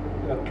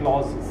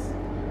clauses.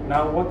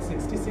 Now what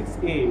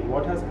 66A,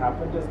 what has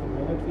happened is, the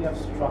minute we have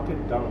struck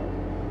it down,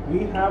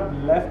 we have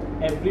left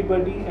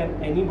everybody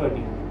and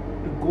anybody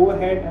to go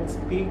ahead and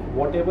speak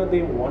whatever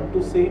they want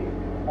to say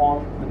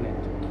on the net.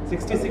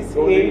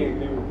 66A,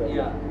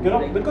 Yeah.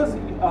 because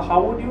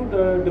how would you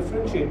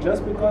differentiate?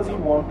 Just because you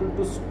wanted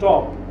to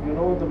stop,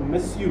 the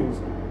misuse,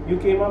 you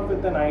came up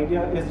with an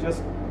idea, is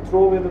just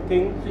throw away the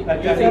thing.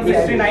 That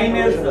 69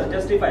 is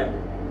justifiable.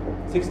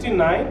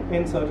 69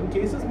 in certain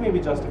cases may be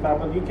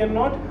justifiable. You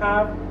cannot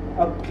have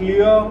a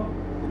clear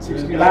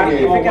black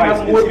If or we can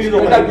have more views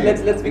on that.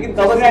 Let's we can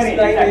cover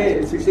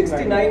 69.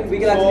 69 we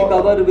can actually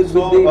cover with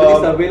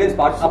the surveillance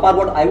part. Apart,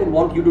 what I would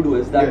want you to do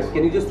is that, yes.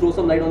 Can you just throw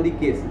some light on the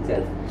case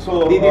itself?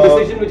 So the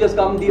decision which has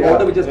come, the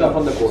order which has come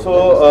from the court.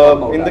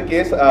 So in the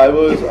case,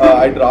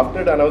 I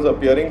drafted and I was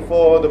appearing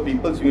for the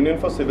People's Union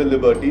for Civil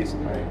Liberties.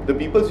 Right. The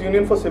People's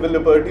Union for Civil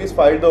Liberties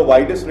filed the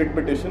widest writ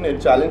petition.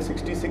 It challenged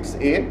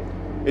 66A.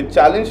 It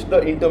challenged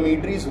the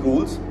intermediaries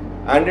rules,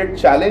 and it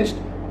challenged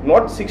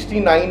not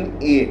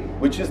 69A,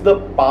 which is the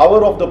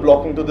power of the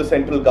blocking to the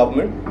central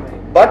government,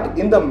 but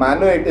in the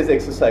manner it is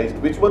exercised,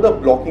 which were the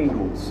blocking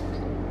rules.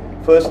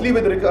 Firstly,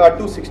 with regard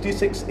to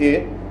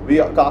 66A, we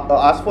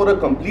asked for a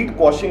complete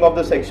quashing of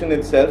the section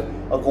itself.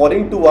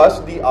 According to us,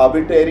 the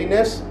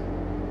arbitrariness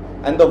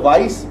and the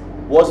vice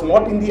was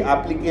not in the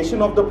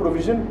application of the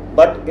provision,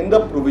 but in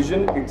the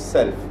provision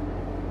itself.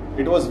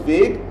 It was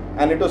vague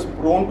and it was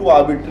prone to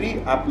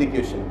arbitrary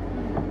application.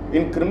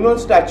 In criminal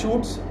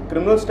statutes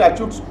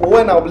owe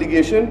an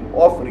obligation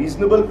of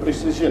reasonable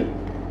precision.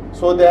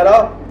 So there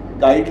are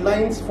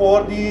guidelines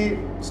for the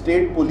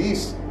state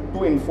police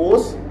to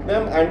enforce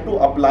them and to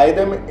apply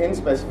them in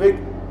specific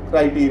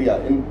criteria,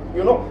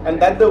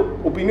 and that the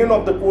opinion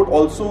of the court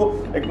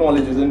also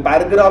acknowledges. In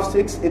paragraph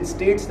 6, it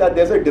states that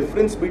there's a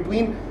difference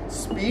between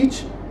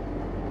speech,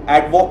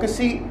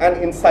 advocacy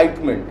and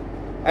incitement.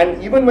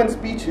 And even when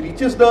speech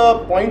reaches the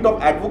point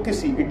of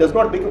advocacy, it does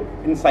not become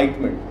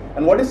incitement.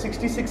 And what is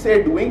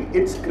 66A doing?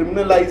 It's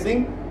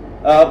criminalizing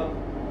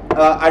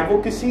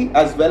advocacy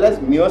as well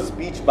as mere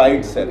speech by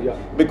itself,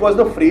 because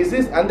the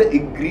phrases and the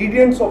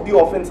ingredients of the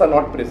offense are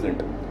not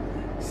present.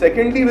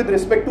 Secondly, with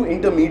respect to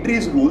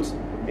intermediaries rules,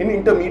 in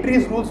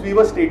intermediaries rules we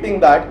were stating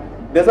that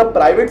there's a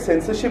private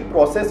censorship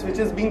process which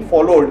is being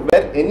followed,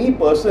 where any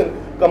person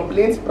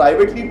complains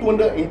privately to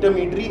an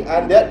intermediary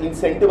and they are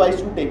incentivized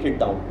to take it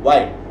down.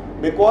 Why?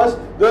 Because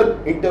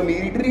the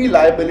intermediary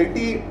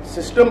liability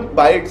system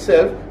by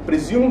itself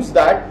presumes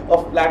that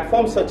of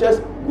platforms such as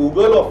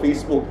Google or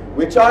Facebook,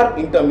 which are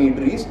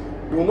intermediaries,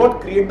 do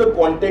not create the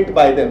content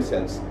by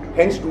themselves,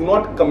 hence do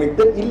not commit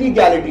the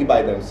illegality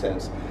by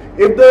themselves.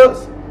 If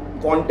the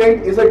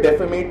content is a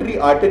defamatory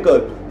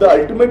article, the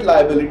ultimate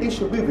liability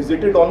should be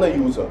visited on the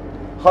user.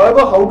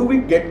 However, how do we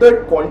get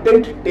the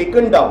content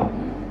taken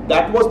down?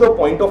 That was the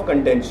point of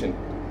contention.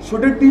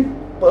 Should it be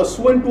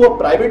pursuant to a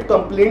private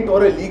complaint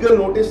or a legal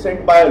notice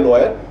sent by a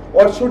lawyer,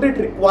 or should it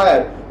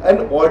require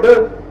an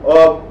order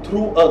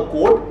through a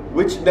court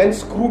which then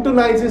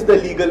scrutinizes the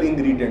legal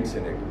ingredients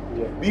in it?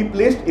 We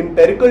placed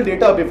empirical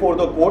data before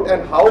the court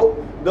and how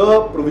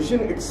the provision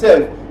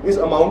itself is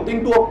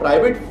amounting to a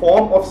private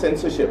form of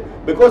censorship,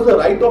 because the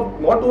right of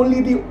not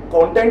only the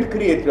content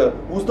creator,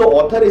 who's the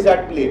author, is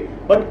at play,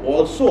 but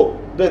also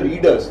the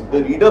readers.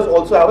 The readers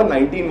also have a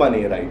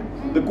 19(1)A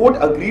right. The court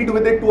agreed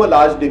with it to a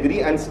large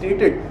degree and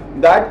stated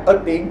that a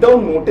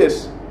takedown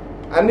notice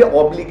and the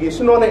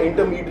obligation on an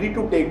intermediary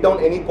to take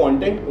down any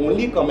content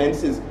only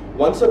commences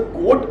once a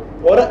court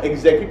or an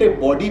executive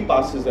body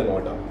passes an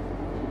order.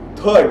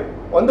 Third,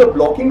 on the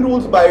blocking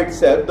rules by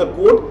itself, the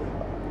court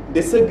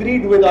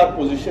disagreed with our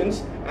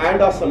positions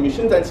and our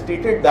submissions and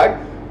stated that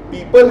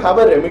people have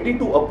a remedy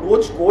to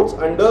approach courts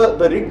under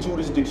the writ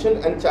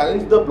jurisdiction and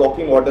challenge the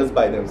blocking orders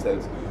by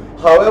themselves.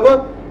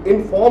 However,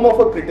 in form of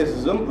a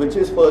criticism, which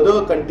is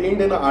further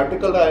contained in an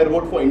article that I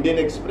wrote for Indian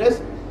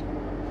Express,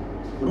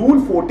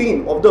 Rule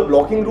 14 of the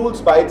blocking rules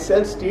by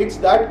itself states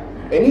that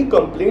any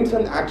complaints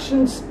and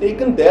actions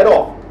taken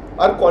thereof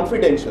are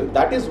confidential.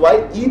 That is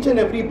why each and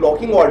every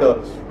blocking order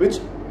which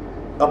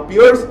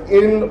appears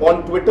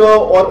on Twitter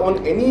or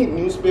on any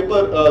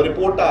newspaper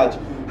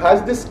reportage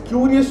has this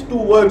curious two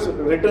words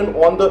written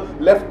on the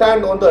left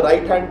hand, on the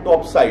right hand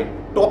top side,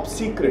 top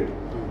secret.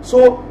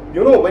 So,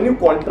 when you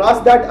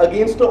contrast that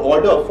against the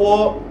order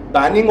for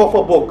banning of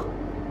a book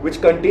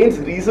which contains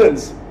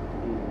reasons,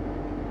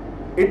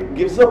 it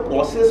gives a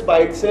process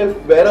by itself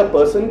where a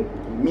person,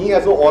 me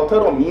as an author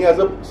or me as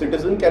a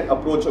citizen, can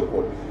approach a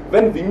court.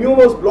 When Vimeo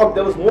was blocked,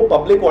 there was no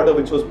public order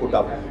which was put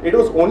up. It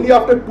was only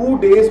after 2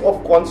 days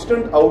of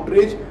constant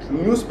outrage,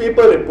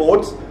 newspaper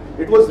reports,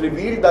 it was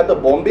revealed that the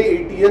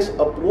Bombay ATS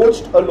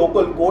approached a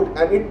local court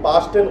and it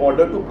passed an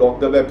order to block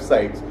the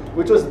websites,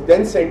 which was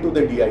then sent to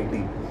the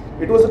DIT.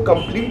 It was a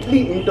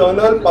completely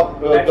internal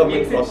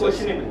government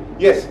process.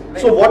 Yes.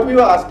 So what we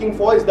were asking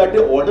for is that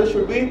the order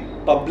should be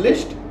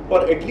published,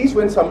 or at least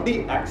when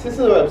somebody accesses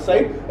a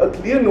website, a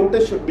clear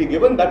notice should be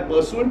given that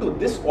pursuant to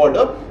this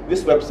order,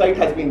 this website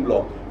has been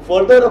blocked.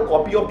 Further, a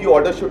copy of the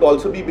order should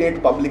also be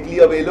made publicly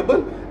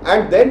available,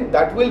 and then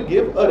that will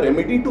give a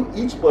remedy to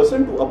each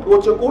person to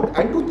approach a court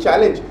and to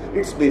challenge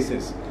its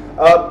basis.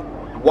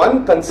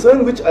 One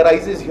concern which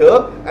arises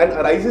here and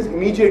arises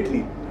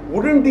immediately: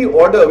 wouldn't the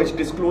order which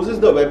discloses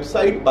the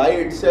website by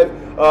itself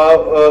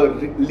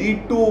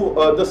lead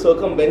to the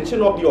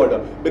circumvention of the order?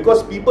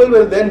 Because people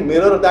will then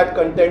mirror that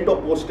content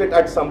or post it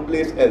at some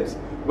place else.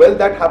 Well,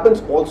 that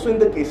happens also in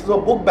the cases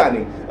of book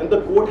banning, and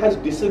the court has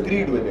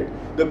disagreed with it.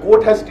 The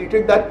court has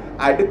stated that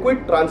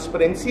adequate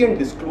transparency and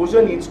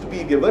disclosure needs to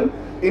be given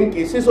in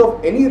cases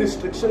of any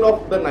restriction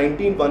of the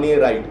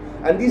 19(1)A right,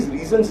 and these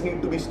reasons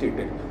need to be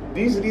stated.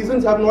 These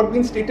reasons have not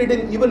been stated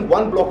in even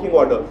one blocking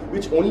order,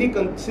 which only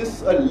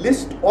consists a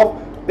list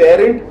of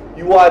parent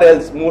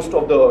URLs most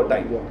of the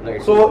time.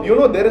 Right. So,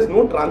 there is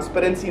no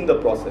transparency in the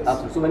process.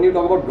 Absolutely. So when you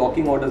talk about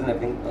blocking orders and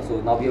everything, so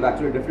now we have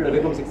actually drifted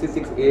away from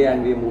 66A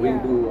and we are moving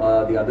to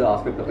the other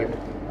aspect of it.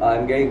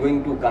 I'm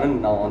going to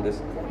Karan now on this.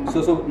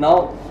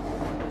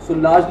 So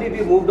largely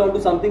we moved on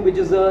to something which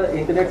is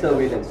internet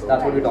surveillance.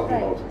 That's what we're talking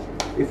about.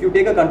 If you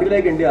take a country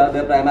like India,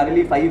 there are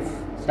primarily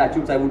 5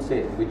 statutes, I would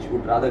say, which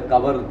would rather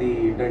cover the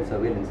internet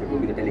surveillance. It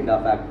would be the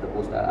Telegraph Act, the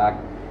Post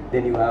Act.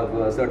 Then you have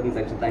certain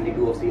section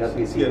 92 of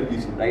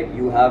CRPC, right?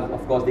 You have,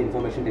 of course, the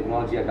Information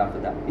Technology Act after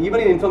that.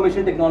 Even in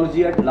Information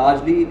Technology Act,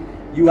 largely,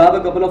 you have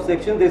a couple of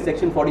sections. There's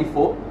section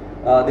 44,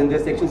 then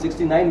there's section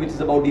 69, which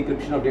is about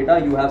decryption of data.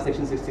 You have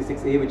section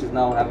 66A, which is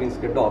now having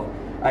stripped off.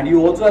 And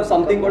you also have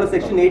something called a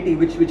section 80,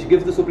 which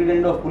gives the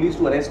superintendent of police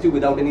to arrest you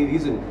without any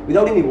reason,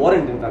 without any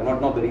warrant, in fact,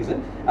 not the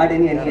reason, at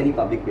any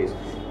public place.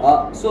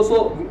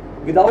 So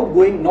without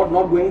going, not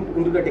going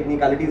into the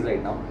technicalities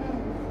right now,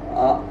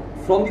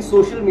 from the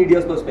social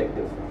media's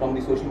perspective,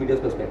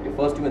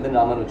 first you and then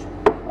Ramanuj,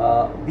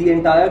 the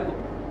entire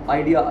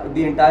idea,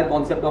 the entire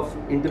concept of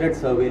internet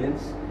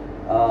surveillance,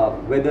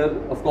 whether,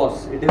 of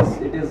course, it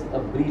is a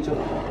breach of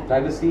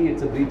privacy,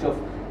 it's a breach of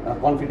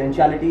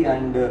confidentiality,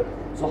 and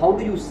so how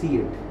do you see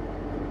it?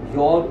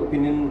 Your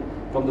opinion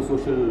from the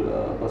social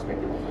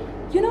perspective.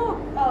 You know,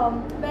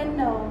 when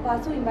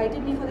Vasu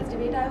invited me for this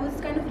debate, I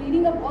was kind of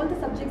reading up all the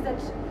subjects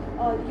that,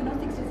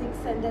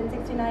 66 and then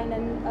 69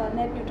 and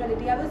net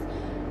neutrality. I was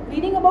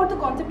reading about the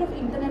concept of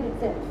internet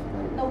itself.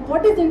 Now,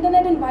 what is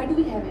internet and why do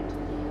we have it?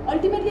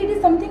 Ultimately, it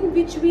is something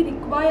which we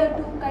require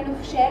to kind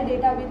of share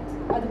data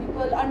with other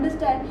people,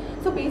 understand.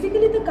 So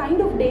basically, the kind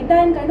of data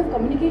and kind of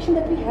communication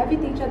that we have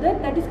with each other,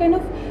 that is kind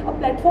of a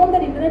platform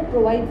that internet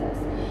provides us.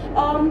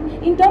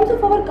 In terms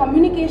of our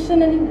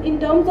communication and in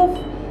terms of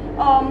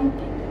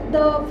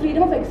the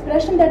freedom of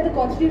expression that the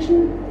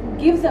Constitution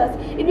gives us,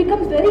 it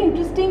becomes very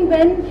interesting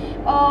when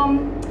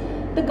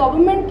the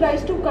government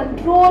tries to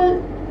control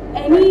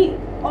any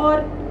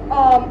or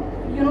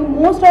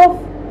most of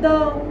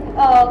the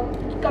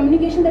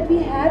communication that we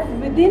have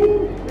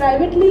within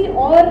privately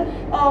or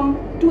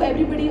to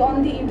everybody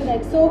on the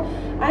internet. So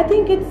I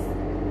think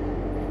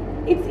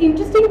it's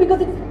interesting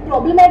because it's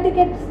problematic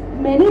at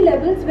many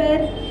levels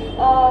where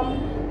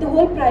the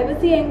whole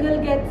privacy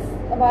angle gets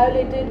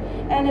violated,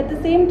 and at the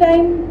same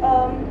time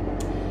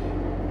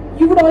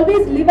you would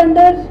always live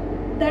under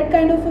that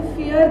kind of a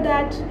fear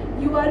that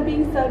you are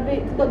being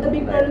surveyed, the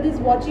big brother is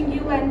watching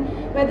you, and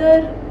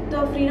whether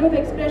the freedom of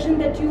expression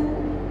that you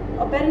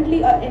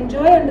apparently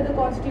enjoy under the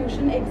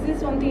Constitution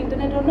exists on the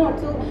internet or not.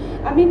 So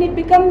I mean, it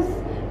becomes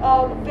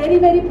very,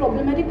 very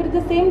problematic, but at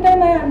the same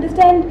time I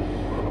understand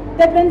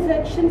that when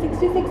section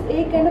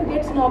 66A kind of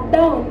gets knocked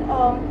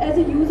down, as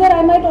a user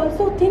I might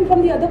also think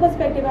from the other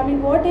perspective. I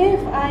mean, what if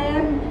I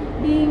am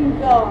being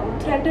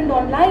threatened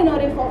online, or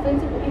if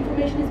offensive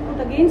information is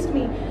put against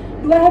me?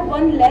 Do I have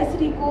one less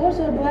recourse,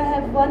 or do I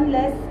have one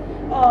less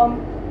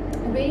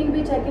way in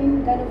which I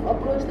can kind of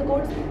approach the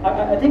courts?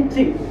 I think,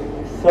 see,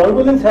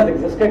 surveillance has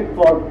existed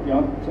for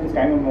since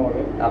time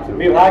immemorial.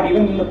 Absolutely. We've had,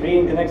 even in the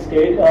pre-internet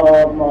stage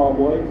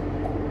world,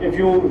 if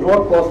you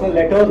wrote personal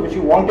letters which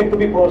you wanted to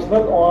be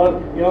personal,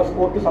 or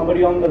spoke to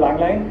somebody on the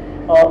landline,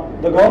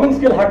 the government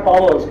still had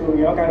powers to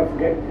kind of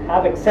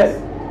have access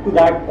to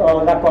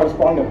that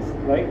correspondence,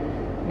 right?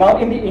 Now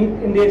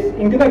in this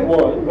internet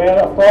world, where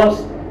of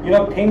course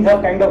things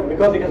have kind of,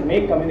 because it has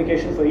made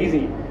communication so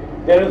easy,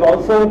 there is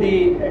also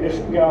the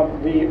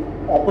the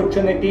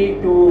opportunity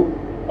to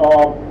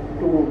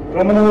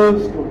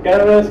criminals, to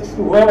terrorists,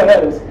 to whoever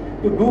else,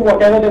 to do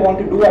whatever they want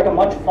to do at a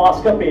much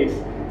faster pace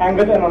and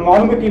with an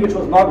anonymity which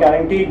was not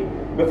guaranteed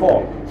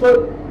before.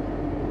 So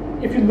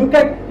if you look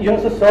at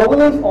so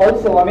surveillance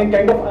also, I mean,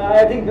 kind of,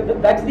 I think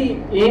that's the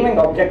aim and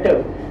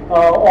objective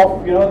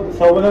of the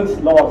surveillance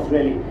laws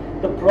really.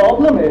 The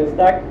problem is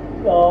that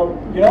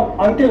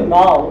until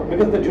now,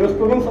 because the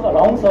jurisprudence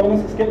around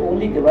surveillance is still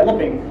only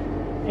developing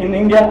in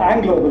India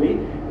and globally,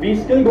 we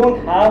still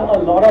don't have a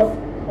lot of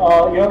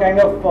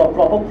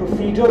proper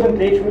procedures in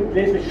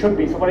place which should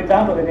be. So for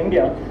example, in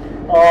India,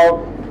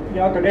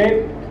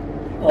 today,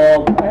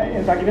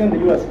 in fact even in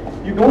the US,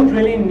 you don't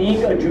really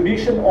need a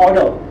judicial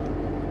order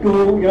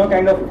to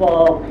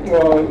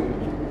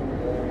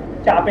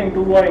tap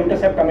into or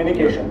intercept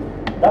communication.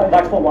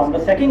 That's for one.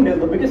 The second is,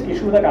 the biggest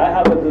issue that I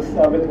have with this,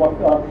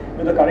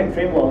 with the current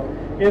framework,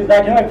 is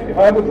that if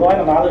I have to draw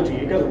an analogy,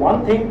 it is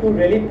one thing to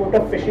really put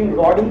a fishing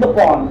rod in the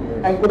pond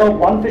and put out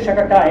one fish at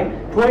a time,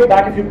 throw it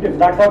back if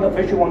that's not the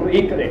fish you want to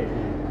eat today,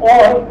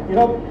 or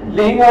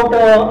laying out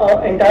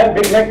an entire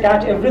big net,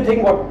 catch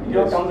everything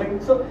what comes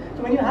in. So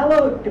when you have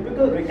a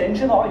typical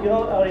retention or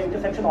or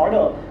interception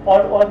order,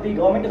 or the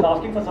government is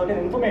asking for certain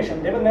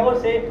information, they will never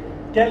say,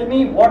 tell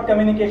me what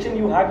communication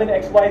you had with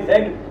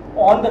XYZ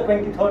on the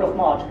 23rd of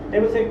March. They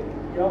will say,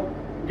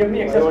 give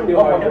me access to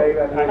your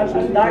whatever.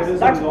 And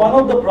that's one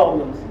of the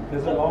problems.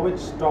 There's a law which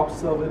stops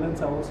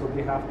surveillance also.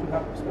 They have to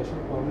have special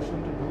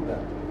permission to do that.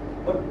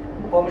 But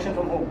permission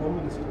from whom? Home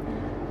Minister.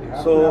 They have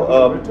to So,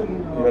 have a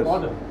written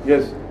order.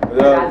 yes,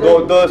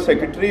 the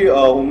Secretary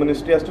Home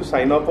Ministry has to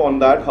sign up on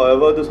that.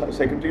 However, the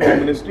Secretary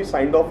Home Ministry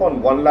signed off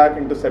on 1 lakh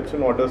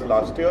interception orders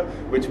last year,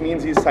 which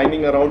means he's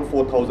signing around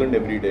 4,000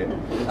 every day.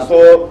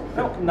 So,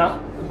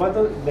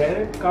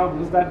 there it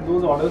comes that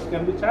those orders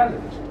can be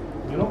challenged.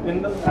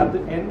 At the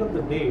end of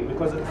the day,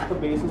 because it's the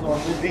basis on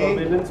which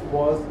surveillance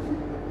was,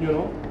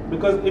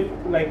 because if,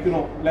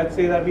 let's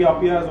say that we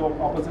appear as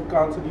opposite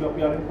counsel, you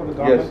appearing for the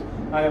government,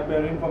 I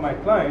appear in for my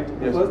client,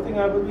 the first thing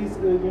I will be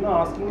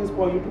asking is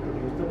for you to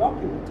produce the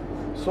document.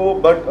 So,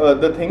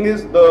 but the thing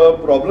is, the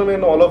problem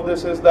in all of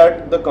this is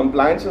that the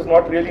compliance is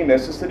not really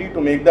necessary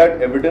to make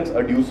that evidence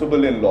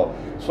adducible in law.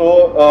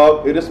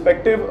 So,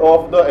 irrespective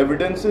of the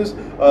evidence's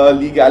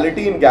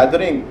legality in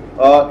gathering,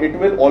 it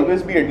will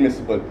always be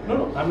admissible.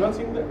 No, I'm not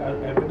saying the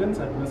evidence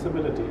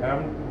admissibility.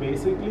 I'm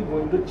basically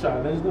going to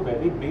challenge the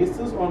very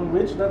basis on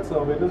which that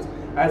surveillance,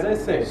 as I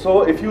said.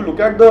 So, if you look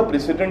at the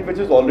precedent which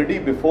is already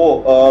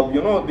before,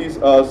 these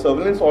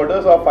surveillance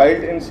orders are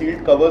filed in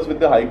sealed covers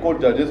with the High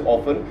Court judges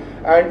often,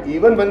 and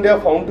even when they are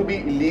found to be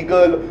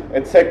illegal,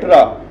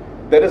 etc.,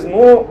 there is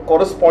no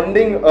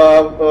corresponding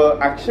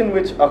action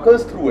which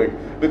occurs through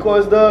it,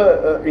 because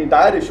the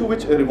entire issue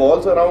which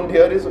revolves around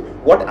here is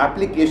what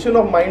application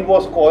of mind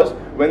was caused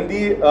when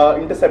the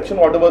interception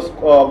order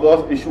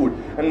was issued.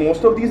 And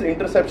most of these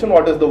interception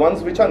orders, the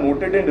ones which are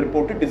noted in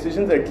reported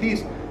decisions at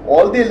least,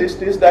 all they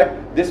list is that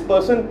this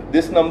person,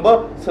 this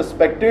number,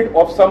 suspected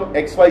of some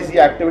XYZ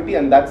activity,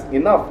 and that's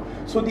enough.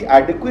 So the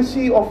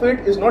adequacy of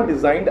it is not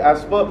designed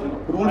as per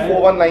Rule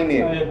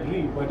 419A. I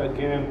agree, but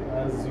again,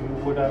 as you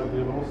would have,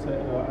 said,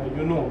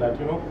 that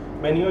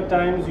many a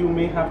times you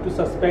may have to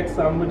suspect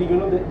somebody.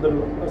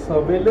 The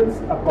surveillance,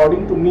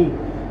 according to me,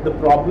 the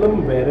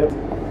problem where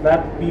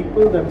that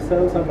people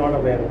themselves are not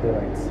aware of their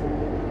rights.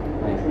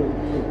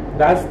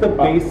 That's the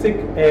basic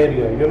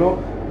area.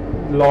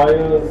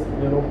 Lawyers,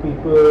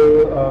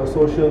 people,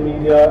 social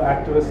media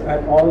activists,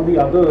 and all the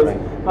others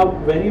are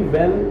very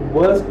well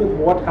versed with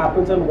what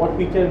happens and what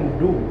we can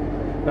do.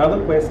 Now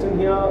the question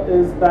here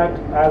is that,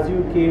 as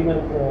you came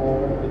and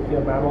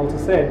your ma'am also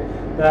said,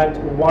 that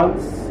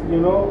once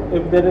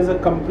if there is a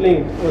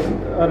complaint,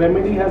 a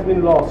remedy has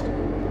been lost.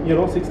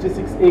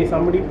 66A,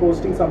 somebody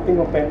posting something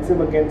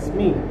offensive against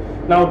me.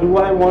 Now, do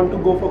I want to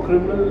go for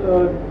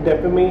criminal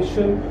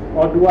defamation,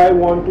 or do I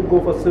want to go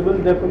for civil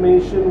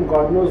defamation?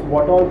 God knows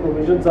what all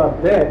provisions are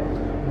there.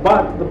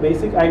 But the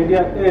basic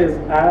idea is,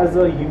 as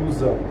a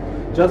user,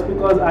 just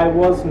because I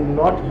was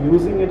not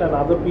using it and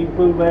other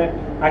people were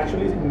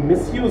actually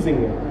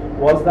misusing it,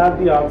 was that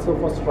the answer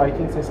for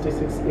striking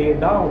 66A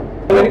down?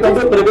 When it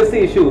comes to privacy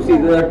issues, see,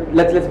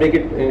 let's break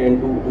it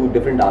into two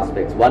different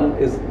aspects. One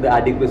is the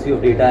adequacy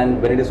of data,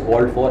 and when it is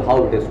called for,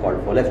 how it is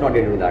called for. Let's not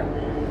get into that.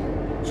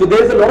 So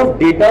there is a lot of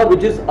data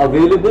which is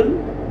available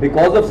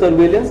because of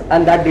surveillance,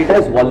 and that data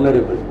is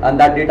vulnerable. And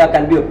that data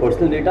can be a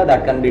personal data,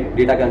 data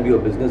can be a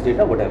business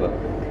data, whatever.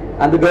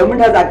 And the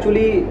government has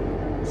actually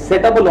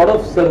set up a lot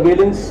of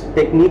surveillance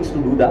techniques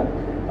to do that.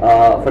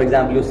 For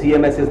example, your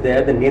CMS is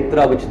there, the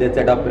Netra which they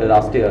set up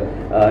last year,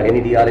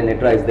 NEDR and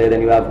Netra is there,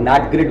 then you have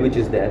NatGrid which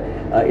is there.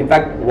 In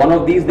fact, one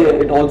of these,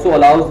 it also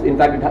allows, in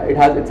fact,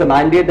 it's a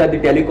mandate that the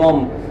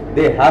telecom,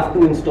 they have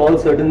to install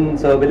certain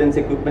surveillance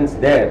equipments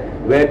there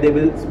where they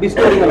will be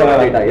storing a lot of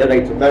data. Yeah,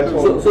 right.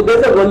 So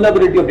there's a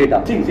vulnerability of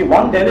data. See,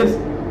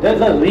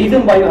 there's a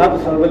reason why you have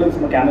the surveillance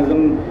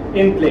mechanism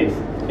in place.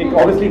 It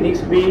obviously needs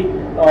to be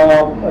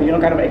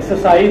kind of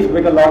exercised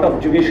with a lot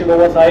of judicial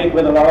oversight,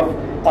 with a lot of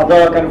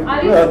other kind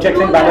of checks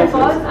and balances.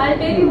 I'll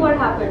tell you what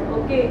happened.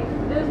 Okay,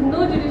 there's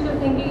no judicial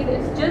thinking.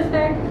 It's just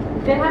that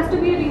there has to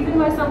be a reason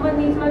why someone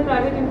needs my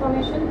private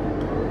information.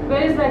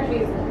 Where is that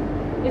reason?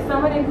 Is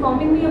someone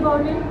informing me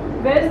about it?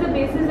 Where is the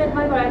basis that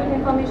my private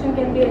information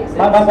can be accessed?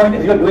 My point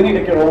is, you're doing it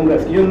at your own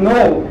risk. You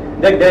know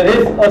that there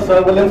is a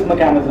surveillance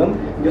mechanism.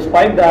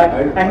 Despite that,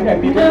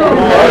 and people.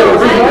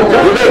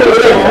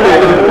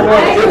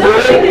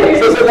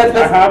 So let's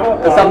have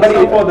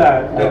somebody for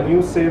that. When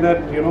you say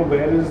that,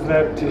 where is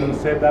that?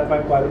 Said that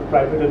my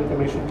private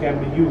information can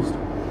be used.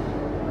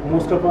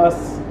 Most of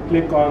us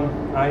click on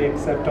I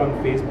accept on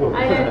Facebook.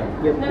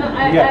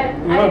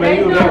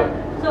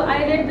 So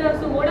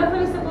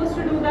Vodafone is supposed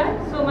to do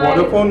that. So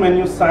Vodafone, when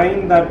you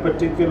sign that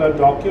particular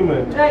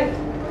document, right.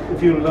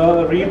 If you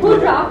read, who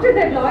drafted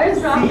that? Lawyers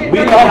drafted it. We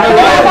drafted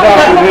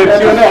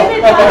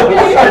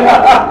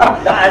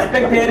The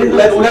aspect here is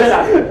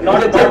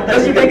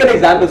Let's take an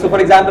example. So, for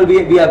example,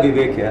 we have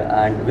Vivek here,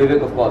 and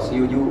Vivek, of course,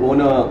 you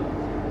own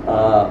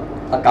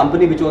a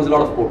company which owns a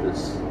lot of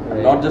portals,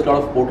 and not just a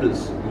lot of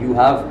portals. You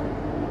have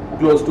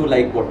close to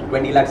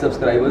 20 lakh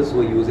subscribers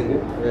who are using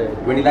it.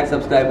 20 lakh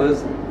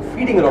subscribers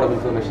feeding a lot of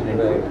information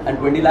into it, and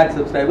 20 lakh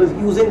subscribers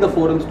using the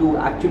forums to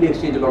actually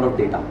exchange a lot of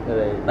data.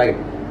 Right.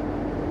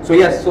 So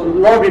yes, so a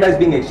lot of data is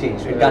being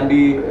exchanged. It can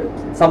be,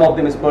 some of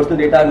them is personal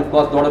data, and of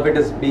course a lot of it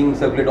is being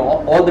circulated.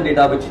 All the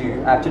data which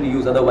you actually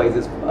use otherwise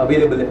is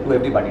available to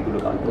everybody to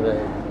look at.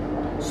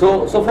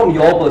 So from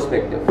your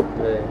perspective,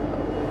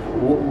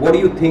 what do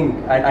you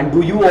think? And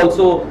do you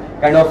also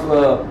kind of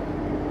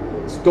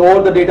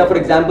store the data? For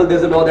example,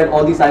 there's a law that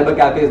all these cyber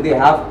cafes, they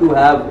have to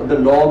have the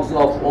logs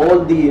of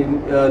all the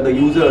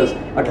users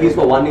at least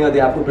for 1 year. They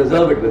have to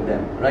preserve it with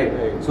them, right?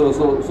 So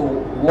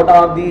what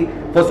are the,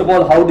 first of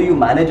all, how do you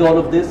manage all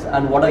of this,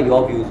 and what are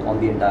your views on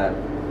the entire?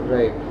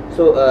 Right.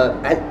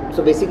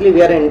 So basically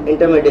we are an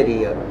intermediary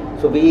here.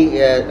 So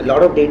a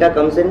lot of data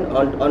comes in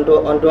onto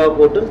our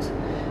portals.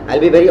 I'll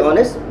be very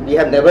honest, we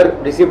have never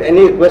received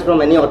any request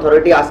from any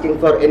authority asking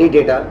for any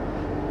data.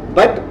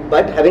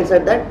 But having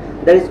said that,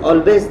 there is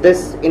always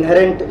this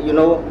inherent,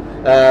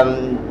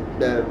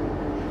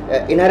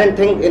 inherent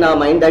thing in our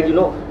mind that,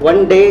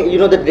 one day,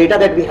 the data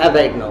that we have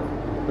right now,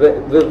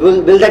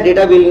 will that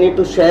data, we'll need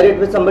to share it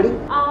with somebody?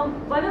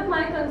 One of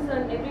my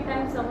concerns every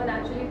time someone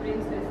actually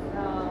brings this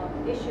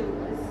issue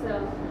is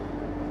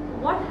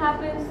what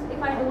happens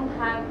if I don't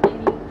have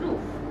any proof?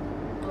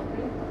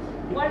 Okay,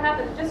 what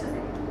happens? Just a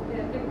second.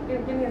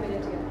 Give me a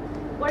minute here.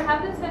 What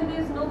happens when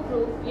there is no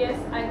proof? Yes,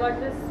 I got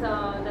this,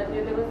 that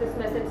there was this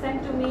message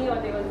sent to me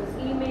or there was this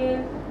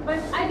email, but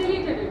I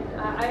deleted it.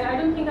 I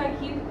don't think I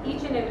keep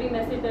each and every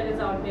message that is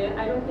out there.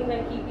 I don't think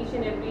I keep each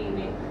and every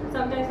email.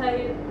 Sometimes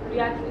I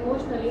react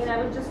emotionally and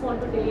I would just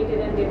want to delete it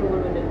and get over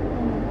with it.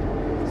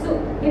 So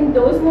in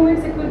those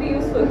moments it will be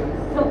useful.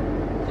 So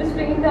just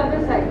bringing the other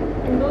side,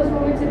 in those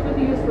moments it will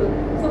be useful.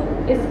 So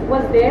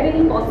was there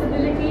any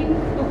possibility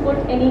to put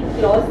any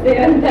clause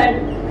there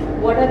that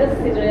what are the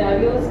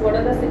scenarios, what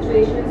are the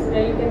situations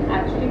where you can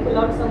actually pull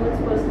out someone's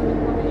personal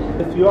information?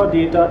 If your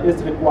data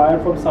is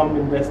required for some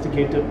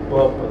investigative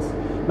purpose.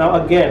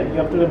 Now again, you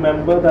have to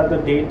remember that the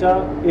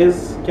data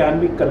can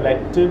be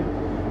collected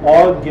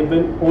or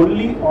given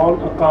only on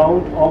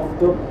account of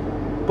the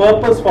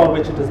purpose for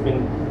which it has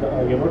been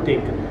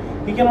taken.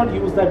 He cannot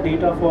use that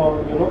data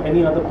for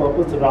any other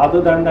purpose rather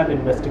than that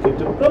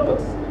investigative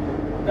purpose.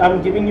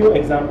 I'm giving you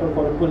example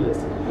for a police.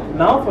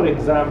 Now, for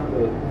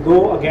example,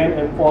 though again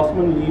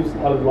enforcement leaves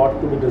a lot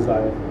to be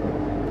desired,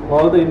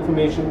 all the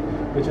information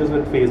which is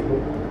with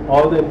Facebook,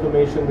 all the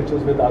information which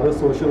is with other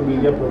social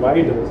media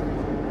providers,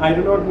 I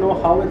do not know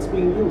how it's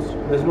being used.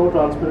 There's no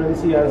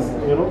transparency, as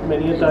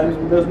many a times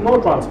there's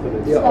no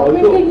transparency. Yeah,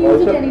 government can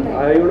use it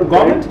anytime.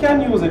 Government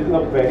can use it.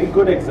 A very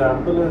good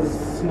example is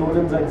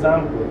Snowden's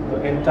example.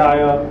 The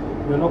entire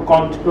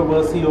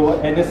controversy over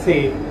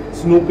NSA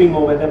snooping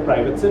over their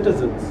private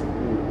citizens.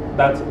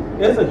 That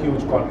is a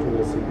huge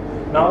controversy.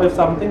 Now, if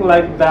something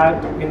like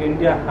that in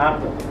India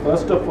happens,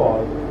 first of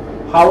all,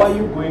 how are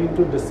you going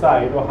to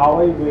decide, or how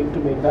are you going to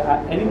make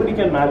that? Anybody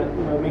can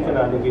make an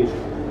allegation.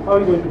 How are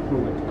you going to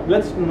prove it?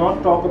 Let's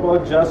not talk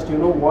about just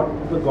what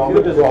the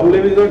government is doing. The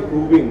problem is not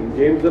proving,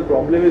 James. The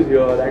problem is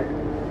here that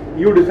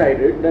you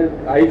decided that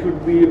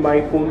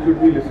my phone should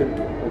be listened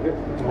to, okay?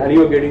 And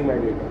you are getting my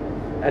data,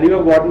 and you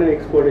have gotten an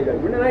expert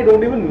judgment, and I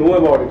don't even know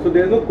about it. So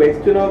there is no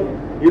question of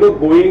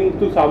going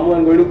to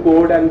someone, going to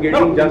court and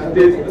getting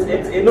justice.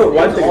 It's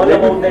all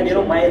about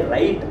that, my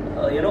right,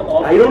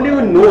 I don't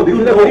even know. This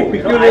is a very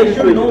peculiar I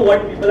should know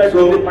what people are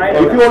doing with my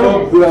if you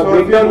want to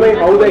break down my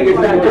house, I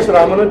get that. Just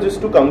Ramana,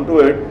 just to come to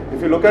it,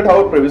 if you look at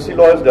how privacy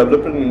law is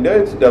developed in India,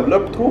 it's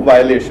developed through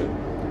violation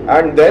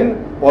and then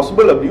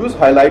possible abuse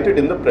highlighted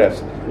in the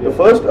press. The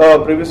first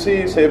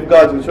privacy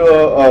safeguards which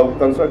were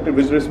constructed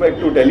with respect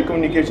to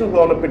telecommunications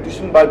were on a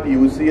petition by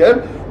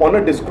PUCL on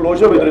a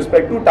disclosure with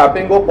respect to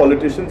tapping of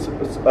politicians'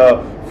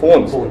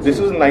 phones. This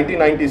was in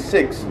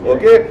 1996,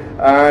 okay,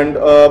 and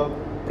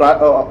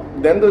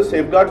then the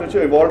safeguards which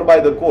are evolved by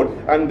the court,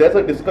 and there's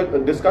a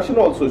discussion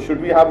also,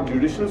 should we have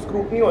judicial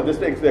scrutiny or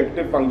just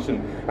executive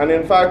function? And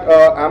in fact,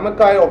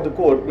 amici of the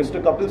court, Mr.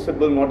 Kapil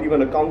Sibal, not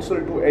even a counsel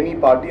to any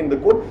party in the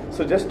court,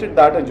 suggested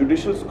that a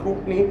judicial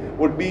scrutiny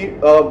would be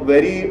a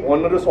very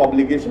onerous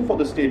obligation for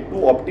the state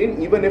to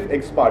obtain, even if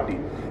ex parte.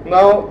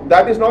 Now,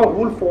 that is now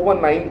Rule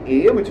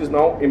 419A, which is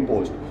now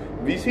imposed.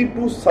 We see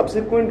two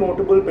subsequent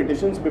notable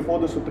petitions before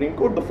the Supreme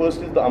Court. The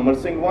first is the Amar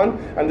Singh one,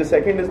 and the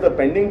second is the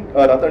pending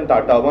Ratan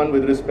Tata one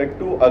with respect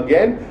to,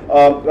 again,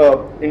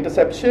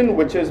 interception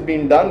which has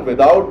been done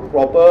without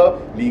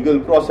proper legal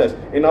process.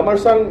 In Amar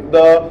Singh,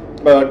 the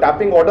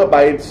tapping order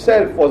by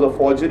itself was a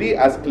forgery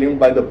as claimed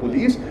by the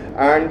police,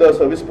 and the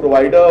service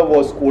provider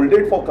was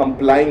scolded for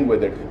complying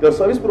with it. The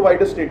service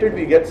provider stated,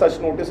 we get such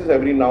notices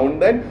every now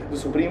and then. The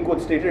Supreme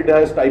Court stated it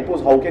has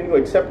typos, how can you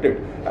accept it?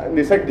 And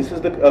they said this is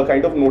the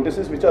kind of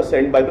notices which are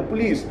sent by the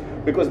police,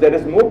 because there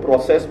is no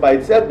process by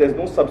itself, there is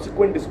no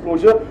subsequent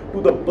disclosure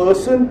to the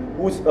person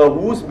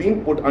who's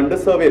been put under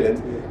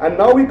surveillance. And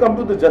now we come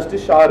to the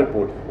Justice Shah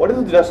report. What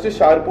is the Justice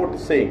Shah report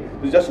saying?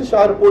 The Justice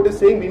Shah report is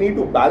saying we need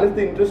to balance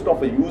the interest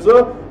of a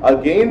user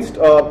against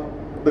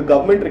the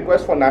government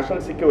request for national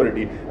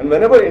security, and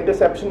whenever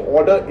interception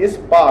order is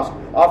passed,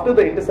 after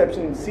the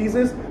interception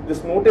ceases,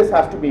 this notice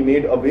has to be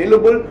made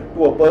available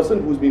to a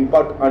person who's been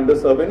put under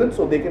surveillance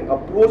so they can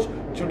approach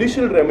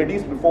judicial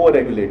remedies before a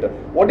regulator.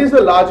 What is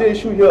the larger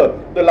issue here?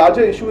 The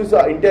larger issue is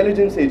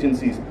intelligence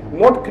agencies,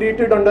 not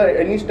created under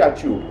any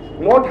statute,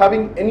 not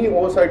having any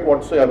oversight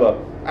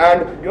whatsoever,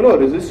 and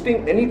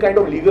resisting any kind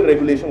of legal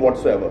regulation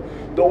whatsoever.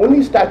 The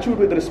only statute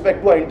with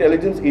respect to our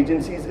intelligence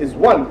agencies is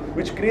one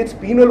which creates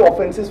penal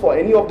offences for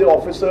any of the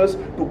officers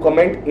to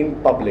comment in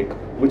public,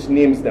 which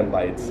names them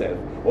by itself.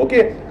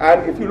 Okay,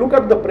 and if you look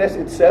at the press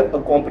itself,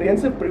 a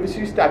comprehensive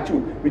privacy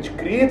statute which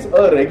creates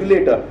a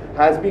regulator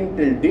has been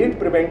till date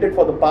prevented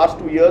for the past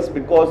 2 years,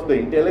 because the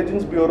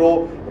Intelligence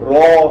Bureau,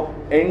 RAW,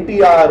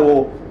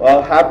 NTRO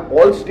have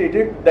all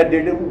stated that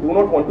they do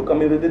not want to come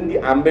within the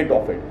ambit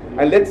of it.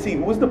 And let's see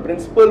who is the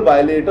principal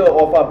violator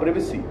of our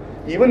privacy.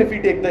 Even if we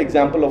take the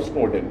example of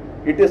Snowden,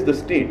 it is the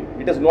state.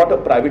 It is not a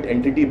private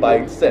entity by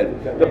itself.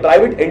 The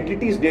private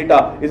entity's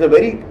data is a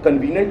very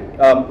convenient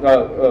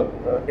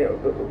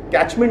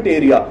catchment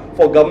area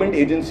for government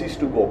agencies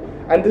to go.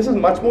 And this is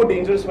much more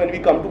dangerous when we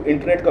come to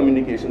internet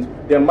communications.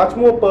 They are much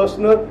more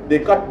personal, they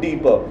cut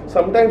deeper.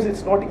 Sometimes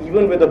it's not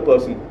even with a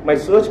person. My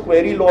search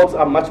query logs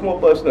are much more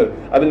personal.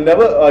 I will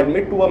never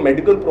admit to a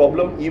medical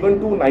problem even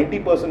to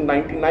 90%,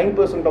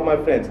 99% of my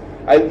friends.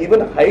 I'll even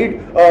hide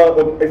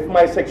if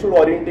my sexual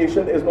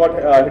orientation is not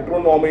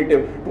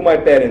heteronormative to my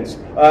parents.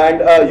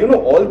 And you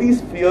know, all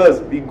these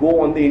fears, we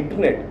go on the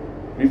internet.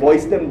 We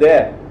voice them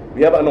there.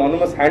 We have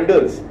anonymous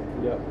handles.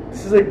 Yeah.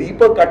 This is a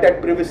deeper cut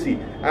at privacy,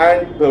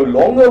 and the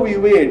longer we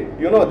wait,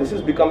 you know, this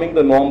is becoming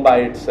the norm by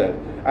itself,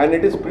 and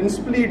it is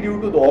principally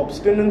due to the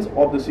obstinance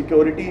of the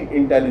security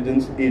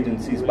intelligence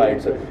agencies by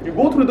itself. You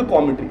go through the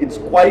commentary, it's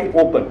quite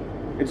open.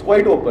 It's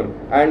quite open,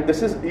 and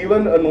this is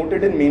even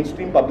noted in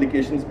mainstream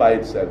publications by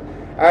itself.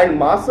 And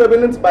mass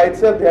surveillance by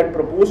itself, they had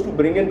proposed to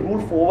bring in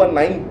Rule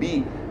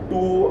 419B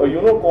to you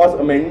know, cause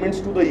amendments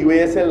to the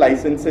UASL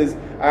licenses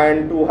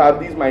and to have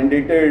these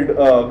mandated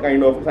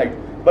kind of sites.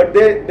 But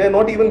they're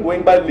not even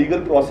going by legal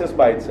process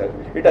by itself.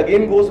 It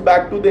again goes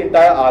back to the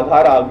entire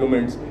Aadhaar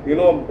arguments. You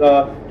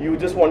know, you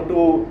just want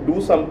to do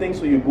something,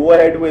 so you go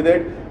ahead with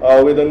it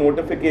with a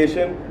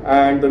notification,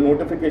 and the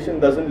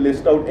notification doesn't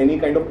list out any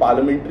kind of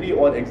parliamentary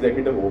or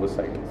executive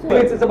oversight. So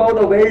it's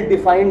about a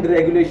well-defined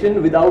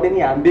regulation without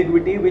any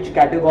ambiguity, which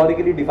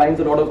categorically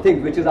defines a lot of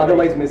things, which is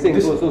otherwise missing.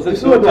 This So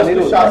is what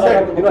Justice Shah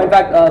said. You know, in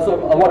fact,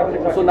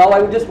 so now I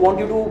would just want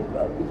you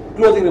to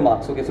closing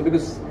remarks. Okay, so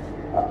because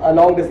a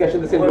long discussion,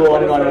 this will go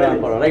on and on and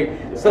on for, right?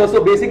 Yeah.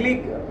 So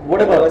basically,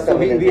 whatever. So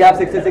we have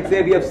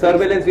 66A, we have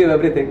surveillance, we have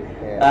everything.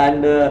 Yeah.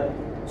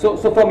 And so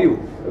from you,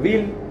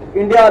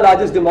 India, our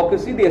largest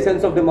democracy, the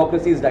essence of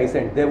democracy is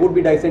dissent. There would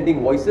be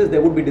dissenting voices,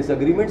 there would be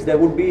disagreements, there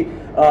would be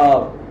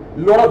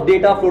lot of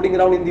data floating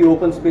around in the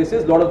open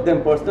spaces, lot of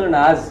them personal, and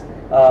as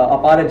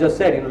Apar had just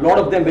said, a lot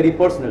of them very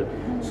personal.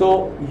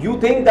 So you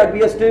think that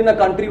we are still in a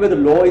country where the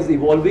law is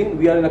evolving?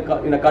 We are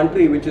in a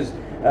country which is,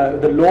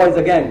 the law is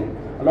again,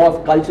 a lot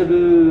of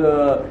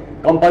cultural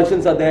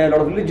compulsions are there, a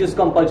lot of religious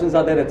compulsions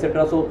are there,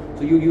 etc. So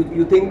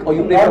you think, or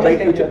you play the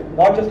right future?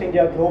 Not just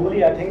India,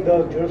 globally, I think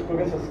the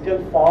jurisprudence is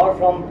still far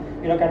from,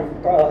 kind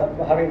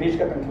of having reached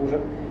a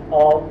conclusion.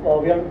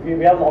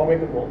 We have a long way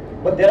to go,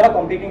 but there are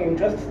competing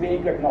interests. We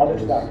need to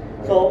acknowledge that.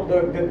 So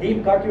the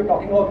deep cut you're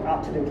talking about,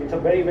 absolutely, it's a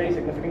very, very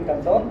significant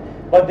concern.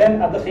 But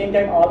then at the same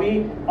time, are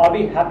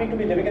we happy to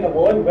be living in a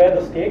world where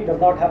the state does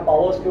not have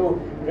powers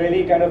to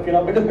really kind of,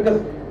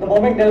 because the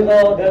moment there's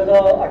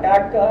a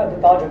attack at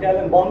the Taj Hotel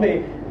in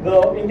Bombay,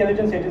 the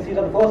intelligence agencies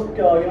are the first,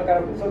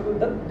 so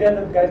they're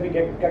the guys we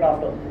get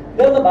after.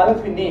 There's a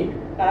balance we need,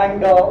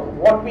 and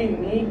what we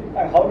need,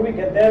 and how do we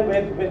get there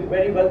with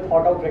very well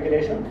thought out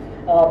regulation.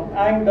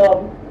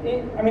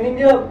 I mean,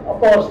 India, of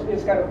course,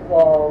 is kind of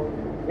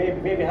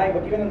way behind,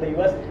 but even in the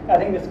US, I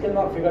think they're still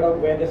not figured out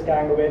where they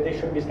stand or where they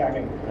should be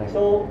standing. Right.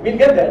 So we'll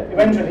get there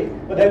eventually,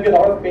 but there'll be a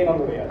lot of pain on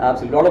the way.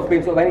 Absolutely, a lot of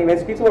pain. So when he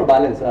speaks about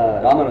balance,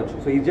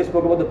 Ramanuj, so he just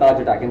spoke about the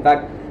Taj attack. In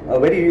fact,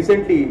 very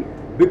recently,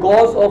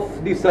 because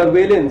of the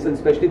surveillance and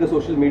especially the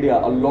social media,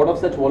 a lot of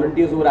such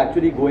volunteers who were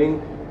actually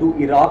going to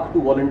Iraq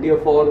to volunteer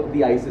for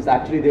the ISIS,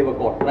 actually they were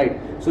caught, right?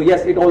 So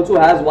yes, it also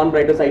has one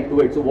brighter side to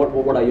it. So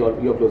what are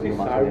your closing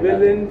remarks?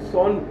 Surveillance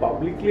on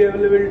publicly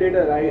available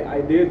data,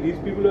 these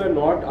people who are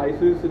not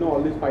ISIS,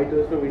 all these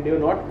fighters from India are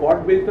not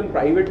caught based on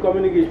private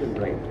communication,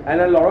 right?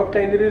 And a lot of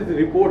times it is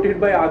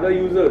reported by other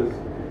users.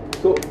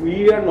 So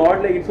we are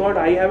not it's not,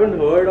 I haven't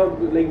heard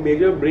of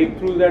major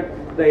breakthroughs that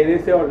the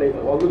NSA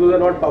or although those are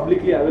not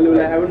publicly available,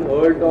 right. I haven't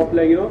heard of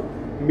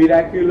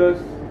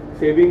miraculous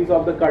savings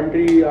of the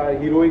country,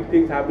 heroic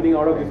things happening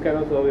out of this kind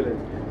of surveillance.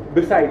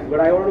 Besides, but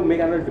I want to make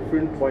another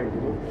different point.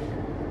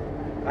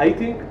 I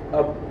think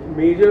a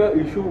major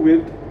issue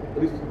with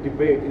this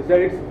debate is that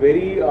it's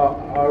very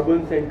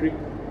urban centric.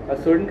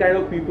 A certain kind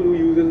of people who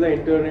uses the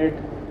internet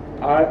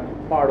are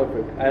part of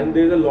it, and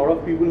there's a lot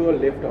of people who are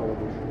left out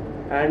of it.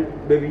 And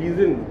the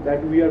reason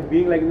that we are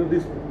being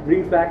this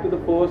brings back to the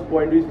first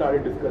point we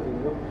started discussing,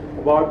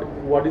 about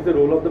what is the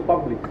role of the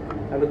public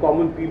and the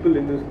common people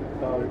in this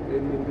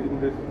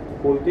in this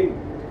whole thing.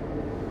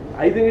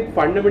 I think it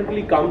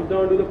fundamentally comes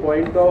down to the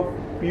point of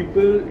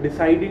people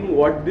deciding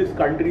what this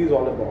country is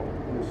all about.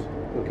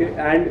 Okay,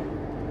 and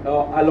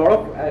a lot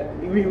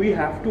of we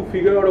have to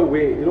figure out a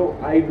way.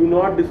 I do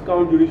not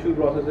discount judicial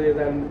processes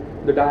and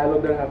the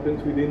dialogue that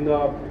happens within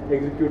the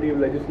executive,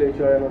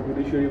 legislature, and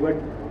judiciary, but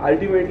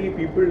ultimately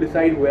people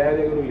decide where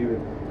they're going to live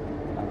in.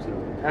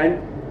 Absolutely.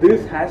 And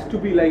this has to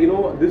be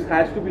this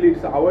has to be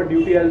it's our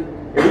duty as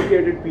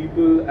educated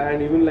people,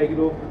 and even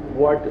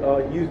what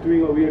he's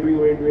doing or we are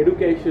doing into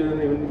education.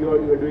 Even you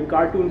are doing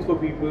cartoons for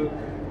people.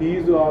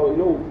 He's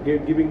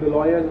giving the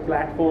lawyers a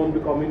platform to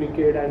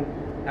communicate, and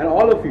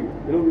all of you,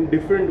 in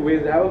different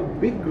ways, have a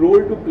big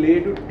role to play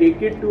to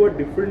take it to a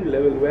different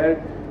level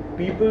where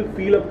people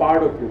feel a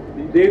part of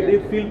it. They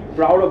feel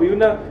proud of,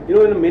 even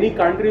in many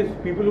countries,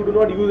 people who do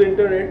not use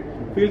internet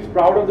feels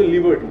proud of the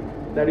liberty.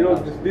 that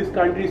this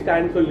country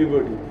stands for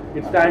liberty.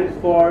 It stands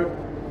for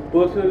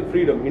personal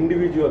freedom,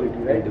 individuality,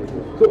 right?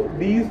 So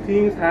these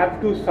things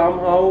have to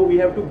somehow, we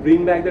have to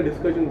bring back the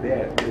discussion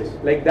there. Yes.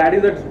 Like that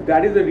is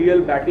a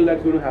real battle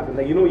that's going to happen.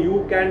 Like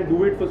you can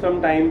do it for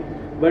some time,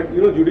 but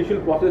judicial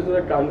processes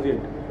are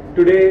transient.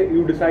 Today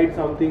you decide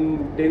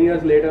something, 10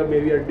 years later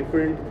maybe a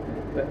different.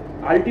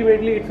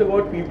 Ultimately it's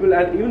about people,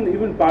 and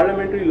even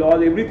parliamentary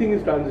laws, everything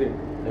is transient.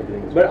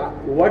 But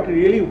what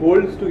really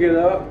holds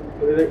together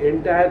the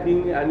entire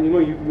thing, and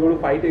if you want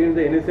to fight against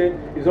the innocent,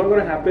 it's not going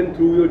to happen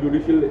through your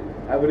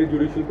average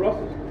judicial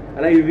process.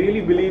 And I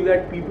really believe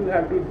that people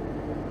have to,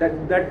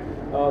 that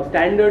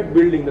standard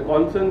building, the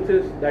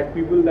consensus that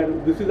people,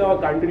 that this is our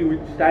country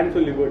which stands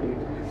for liberty,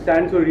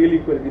 stands for real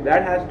equality,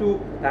 that has to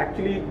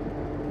actually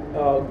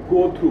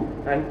go through.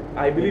 And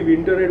I believe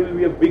internet will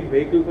be a big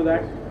vehicle for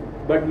that,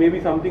 but maybe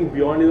something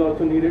beyond is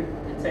also needed.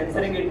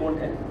 Censoring it won't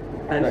help.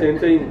 And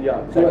censoring,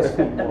 yeah. So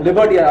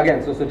liberty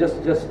again. So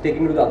just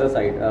taking to the other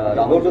side.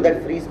 Go to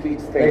that free speech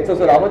thing. Right. So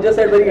Raman just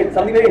said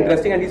something very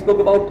interesting, and he spoke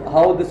about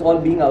how this all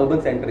being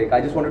urban centric.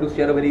 I just wanted to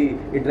share a very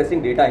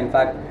interesting data. In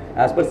fact,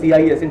 as per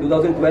CIS in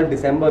 2012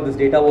 December, this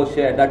data was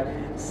shared that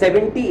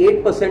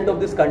 78% of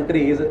this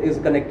country is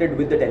connected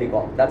with the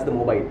telecom. That's the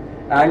mobile,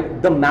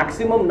 and the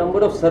maximum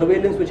number of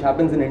surveillance which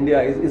happens in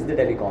India is the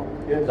telecom.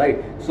 Yes.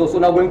 Right. So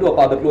now going to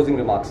the closing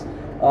remarks.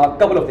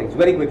 Couple of things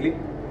very quickly.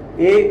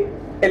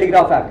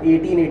 Telegraph Act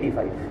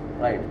 1885,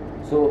 right?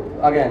 So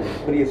again,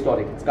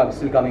 prehistoric, it's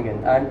still coming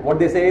in, and what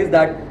they say is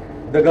that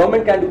the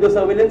government can do the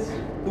surveillance.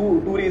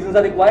 Two reasons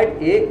are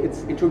required.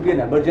 It should be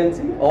an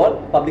emergency,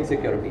 or public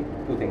security.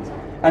 Two things.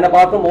 And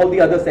apart from all the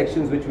other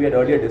sections which we had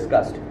earlier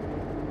discussed,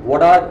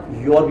 what are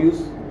your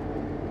views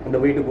on the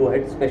way to go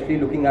ahead, especially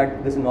looking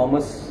at this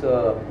enormous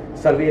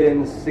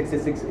surveillance,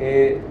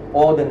 66A,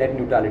 or the net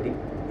neutrality?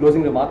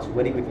 Closing remarks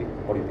very quickly.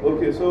 What do you think?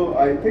 Okay, so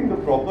I think the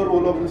proper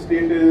role of the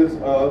state is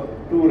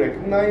to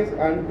recognize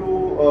and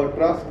to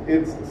trust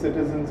its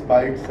citizens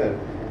by itself.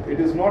 It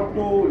is not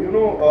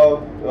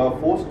to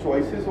force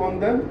choices on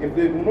them if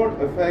they do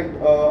not affect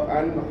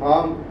and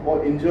harm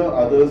or injure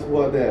others who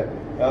are there.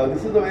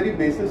 This is the very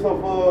basis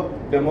of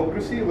a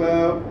democracy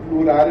where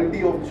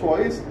plurality of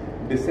choice,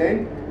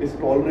 dissent is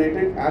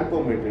tolerated and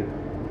permitted.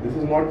 This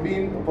has not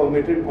been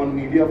permitted on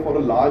media for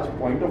a large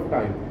point of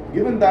time.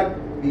 Given that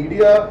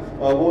media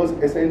was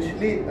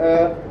essentially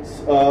kind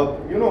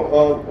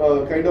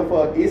of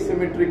a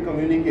asymmetric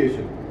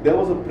communication. There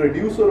was a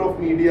producer of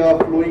media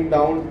flowing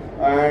down,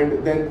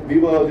 and then we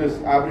were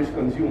just average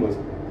consumers.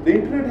 The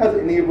internet has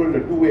enabled a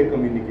two-way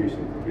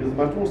communication. It is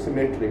much more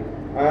symmetric,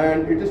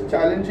 and it is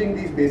challenging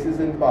these bases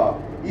in power.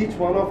 Each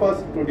one of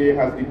us today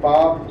has the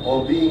power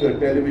of being a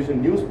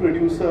television news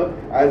producer,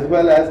 as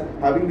well as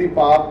having the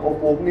power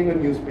of opening a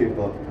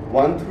newspaper.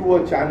 One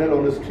through a channel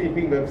on a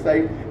streaming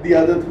website, the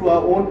other through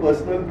our own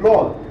personal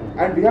blog.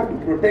 And we have to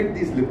protect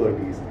these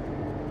liberties.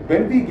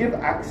 When we give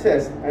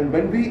access and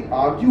when we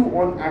argue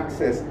on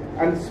access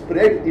and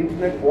spread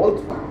internet all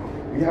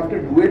through, we have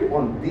to do it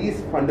on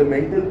these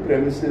fundamental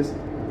premises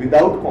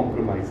without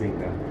compromising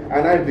them.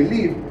 And I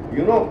believe,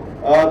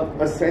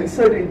 a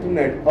censored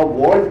internet, a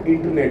walled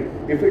internet,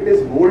 if it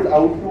is rolled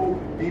out to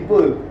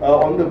people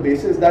on the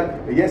basis that,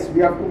 yes, we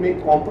have to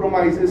make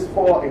compromises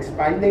for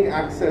expanding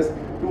access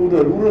to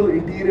the rural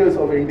interiors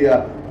of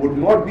India, would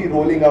not be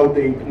rolling out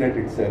the internet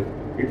itself.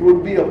 It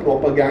would be a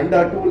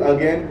propaganda tool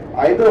again,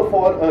 either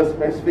for a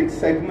specific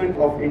segment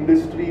of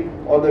industry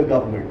or the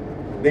government.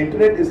 The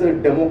internet is a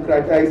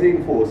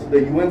democratizing force. The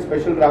UN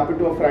Special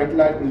Rapporteur Frank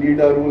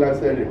Leader has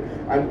said it,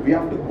 and we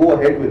have to go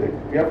ahead with it.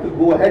 We have to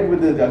go ahead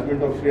with the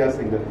judgment of Shreya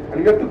Singhal,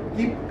 and we have to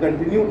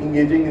continue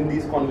engaging in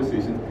these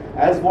conversations.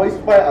 As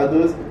voiced by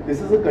others, this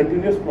is a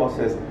continuous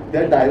process.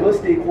 There are diverse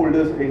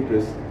stakeholders'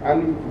 interests,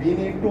 and we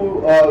need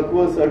to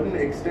a certain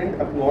extent,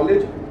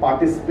 acknowledge,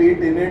 participate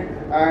in it,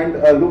 and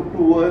look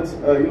towards,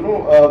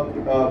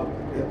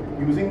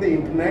 using the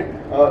internet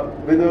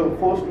with a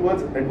force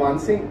towards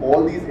advancing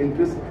all these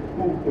interests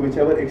to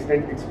whichever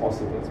extent it's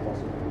possible.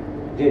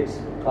 James,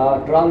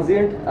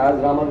 transient, as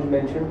Raman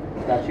mentioned,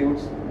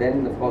 statutes,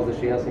 then of course the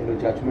Shreya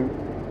Singhal judgment,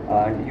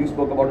 and you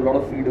spoke about a lot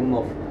of freedom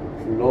of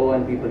law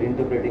and people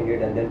interpreting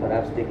it, and then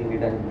perhaps taking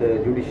it, and the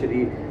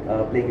judiciary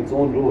playing its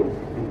own role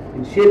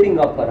in shaping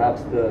up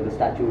perhaps the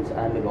statutes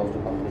and the laws to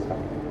come in this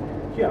country.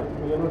 Yeah,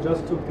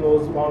 just to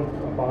close on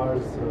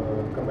Apar's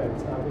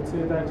comments, I would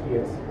say that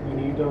yes, we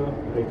need a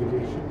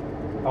regulation.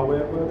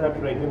 However,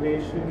 that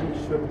regulation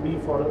should be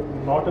for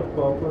not a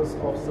purpose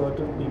of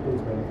certain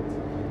people's benefits.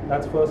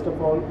 That's first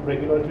of all,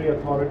 regulatory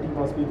authority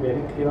must be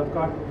very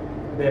clear-cut,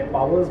 their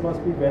powers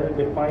must be well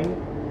defined,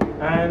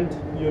 and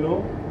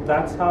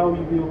that's how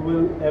we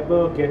will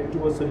ever get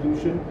to a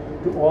solution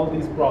to all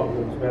these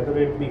problems, whether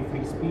it be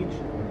free speech,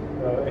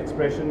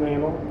 expression,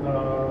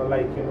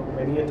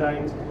 many a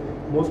times,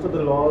 most of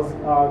the laws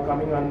are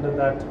coming under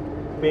that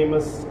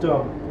famous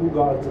term, who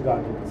guards the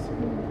guardians.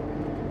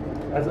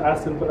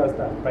 As simple as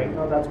that. Right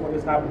now, that's what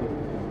is happening.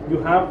 You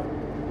have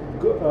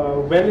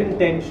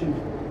well-intentioned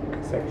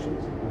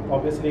sections.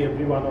 Obviously,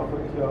 every one of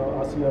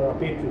us here are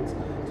patriots.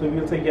 So we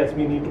will say, yes,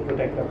 we need to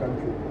protect our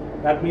country.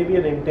 That may be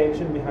an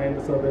intention behind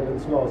the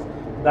surveillance laws.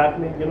 That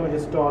may,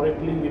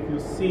 historically, if you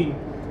see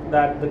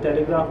that the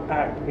Telegraph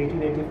Act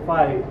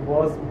 1885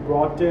 was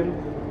brought in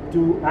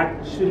to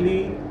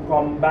actually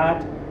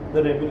combat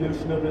the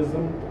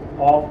revolutionarism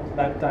of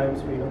that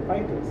time's freedom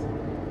fighters.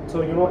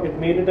 So, it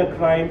made it a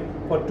crime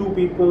for two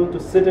people to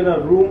sit in a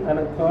room and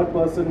a third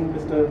person,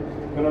 Mr.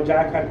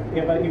 Jack, had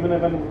even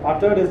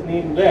uttered his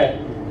name there,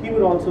 he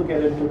would also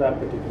get into that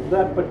particular.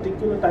 That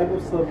particular type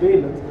of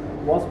surveillance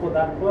was for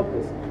that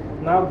purpose.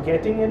 Now,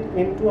 getting it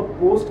into a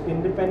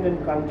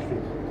post-independent country,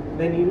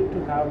 there needed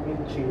to have been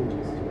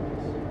changes,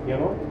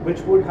 which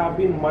would have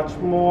been much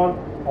more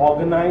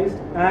organized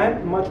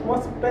and much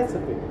more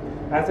specific.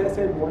 As I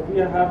said, what we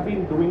have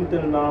been doing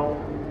till now,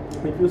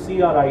 if you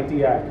see our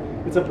IT Act,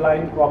 it's a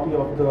blind copy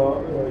of the,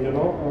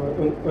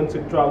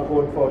 UNCITRAL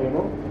code for,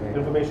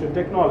 information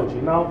technology.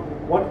 Now,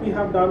 what we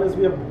have done is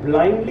we have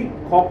blindly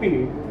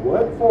copied,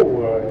 word for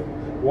word,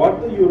 what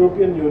the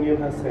European Union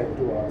has said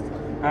to us,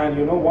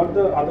 and what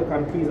the other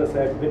countries have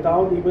said,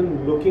 without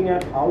even looking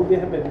at how they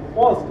have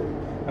enforced it.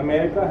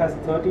 America has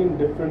 13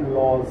 different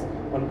laws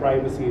on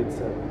privacy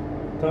itself.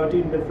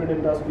 13 different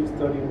industries,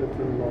 13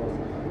 different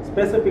laws.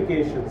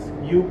 Specifications.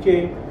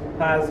 UK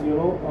has,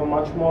 a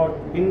much more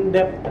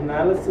in-depth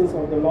analysis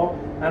of the law,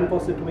 and for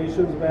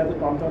situations where the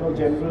Comptroller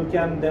General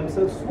can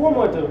themselves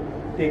to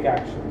take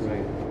actions.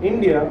 Right.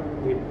 India,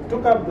 we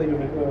took up the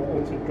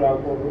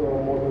UNCITRAL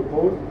model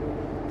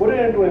code, put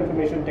it into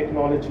Information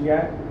Technology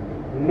Act.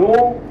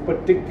 No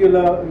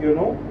particular,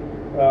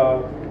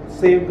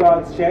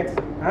 safeguards, checks,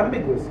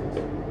 ambiguousness.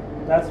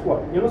 That's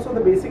what, so the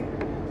basic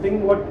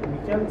thing what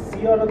we can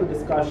see out of the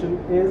discussion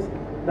is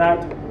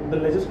that the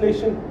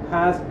legislation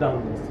has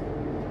done this.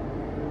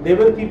 They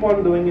will keep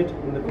on doing it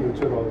in the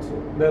future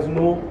also. There's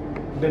no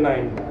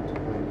denying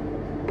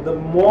that. The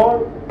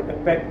more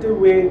effective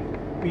way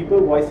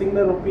people voicing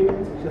their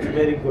opinions is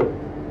very good.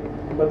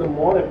 But the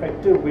more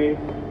effective way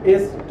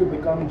is to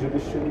become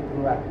judicially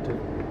proactive.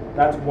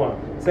 That's one.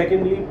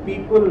 Secondly,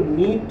 people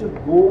need to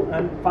go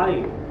and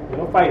fight.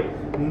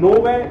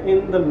 Nowhere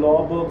in the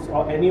law books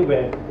or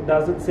anywhere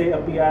does it say a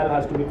PIL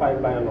has to be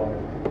filed by a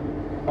lawyer,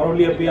 or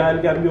only a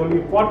PIL can be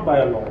only fought by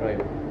a lawyer. Right.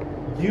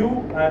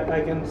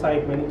 I can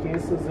cite many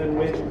cases in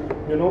which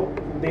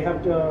they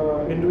have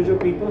individual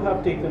people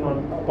have taken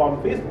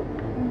upon Facebook,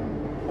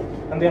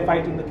 and they are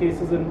fighting the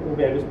cases in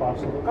various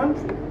parts of the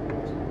country.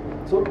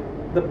 So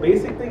the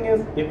basic thing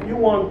is, if you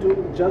want to,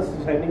 just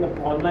sending an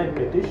online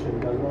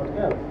petition does not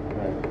help.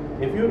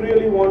 Right. If you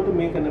really want to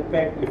make an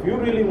effect, if you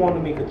really want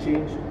to make a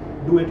change,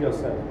 do it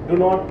yourself. Do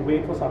not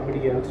wait for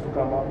somebody else to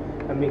come up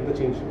and make the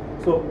change.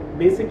 So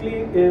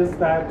basically is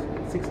that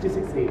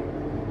 66A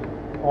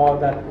or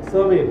that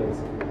surveillance.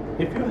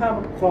 If you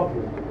have a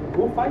problem,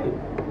 go fight it.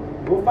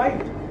 Go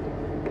fight.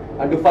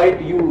 And to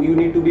fight, you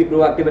need to be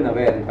proactive and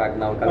aware. In fact,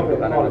 now coming to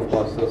Kannada, of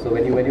course. So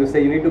when you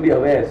say you need to be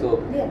aware,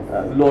 so yes.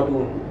 Law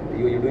too,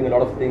 you're doing a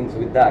lot of things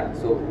with that.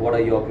 So what are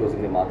your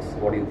closing remarks?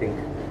 What do you think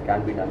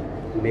can be done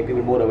to make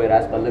people more aware?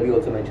 As Pallavi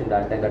also mentioned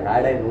that time, that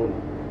had I known,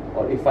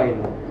 or if I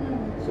know.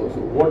 So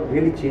what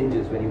really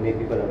changes when you make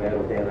people aware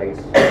of their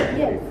rights?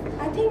 Yes,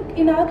 I think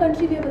in our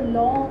country we have a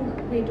long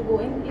way to go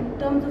in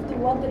terms of the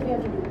work that we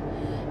have to do.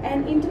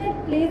 And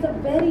internet plays a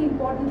very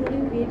important role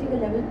in creating a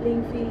level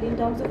playing field in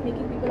terms of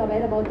making people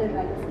aware about their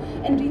rights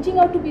and reaching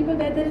out to people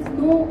where there is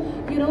no,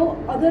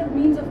 other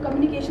means of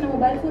communication. A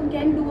mobile phone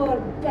can do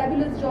a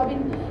fabulous job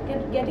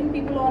in getting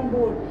people on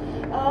board.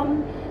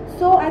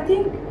 So I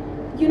think,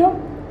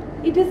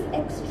 it is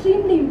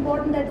extremely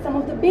important that some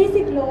of the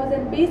basic laws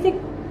and basic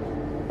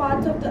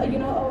parts of the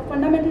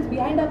fundamentals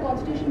behind our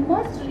constitution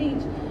must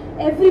reach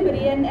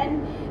everybody, and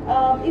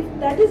if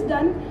that is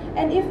done,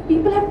 and if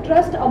people have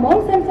trust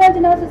amongst themselves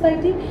in our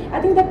society,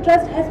 I think that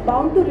trust has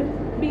bound to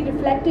be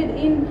reflected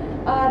in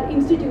our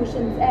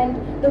institutions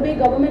and the way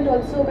government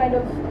also kind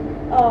of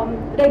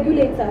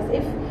regulates us.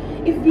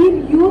 If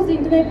we use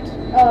internet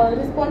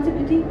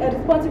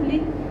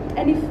responsibly,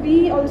 and if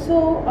we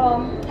also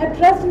have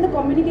trust in the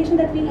communication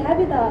that we have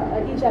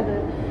with each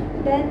other,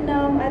 then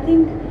I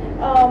think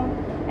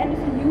and if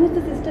we use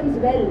the systems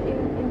well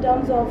in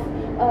terms of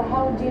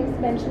how James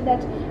mentioned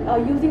that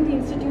using the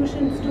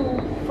institutions to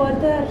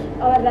further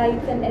our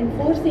rights and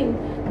enforcing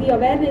the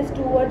awareness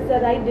towards the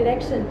right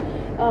direction,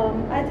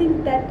 I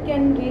think that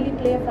can really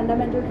play a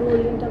fundamental role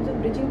in terms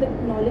of bridging the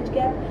knowledge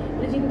gap,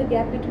 bridging the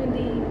gap between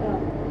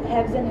the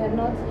haves and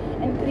have-nots,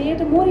 and create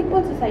a more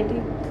equal society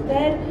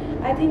where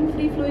I think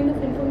free flowing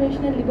of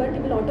information and liberty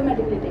will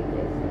automatically take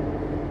place.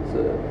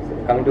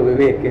 So coming to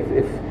Vivek,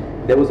 if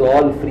there was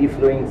all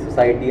free-flowing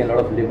society and a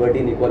lot of liberty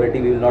and equality,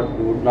 we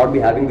would not be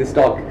having this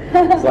talk.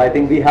 So I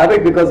think we have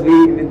it because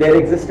there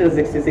existed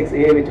a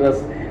 66A which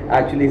was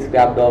actually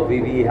scrapped off.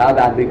 We have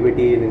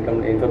ambiguity in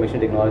Information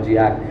Technology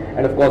Act,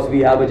 and of course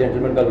we have a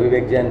gentleman called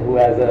Vivek Jain who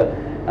has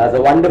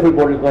a wonderful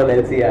portal called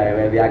LCI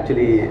where we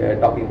actually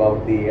talking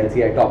about the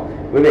LCITalk.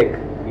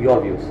 Vivek, your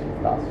views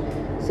last.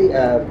 See,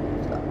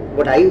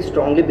 what I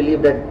strongly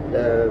believe that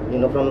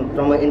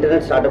from an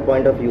internet startup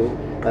point of view,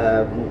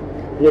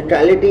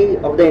 neutrality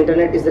of the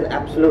internet is an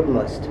absolute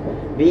must.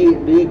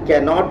 We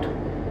cannot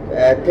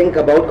think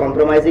about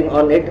compromising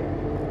on it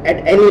at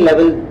any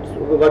level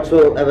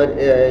whatsoever,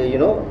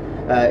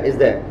 is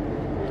there.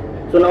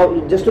 So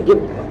now, just to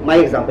give my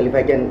example, if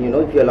I can,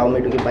 if you allow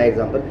me to give my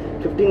example,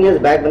 15 years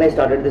back when I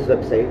started this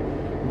website,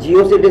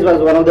 GeoCities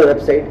was one of the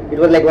website. It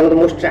was like one of the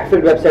most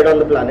trafficked website on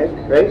the planet,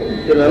 right?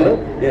 You remember?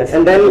 Yes.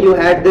 And then you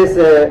had this,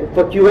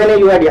 for Q&A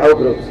you had Yahoo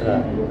groups.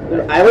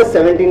 I was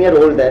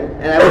 17-year-old then,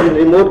 and I was in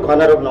remote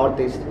corner of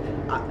Northeast.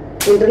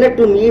 Internet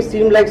to me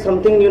seemed like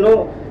something,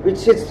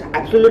 which is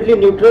absolutely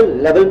neutral,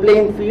 level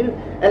playing field,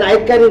 and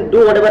I can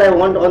do whatever I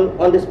want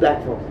on this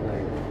platform.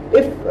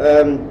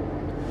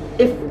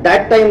 If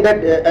that time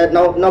that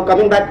now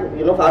coming back,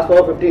 fast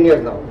forward 15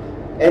 years now,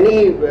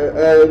 any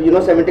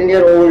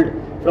 17-year-old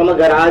from a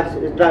garage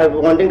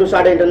wanting to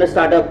start an internet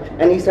startup,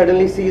 and he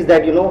suddenly sees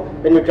that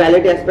the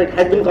neutrality aspect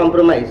has been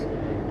compromised,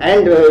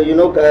 and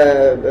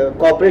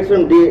corporates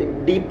from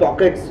deep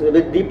pockets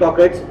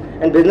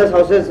and business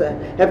houses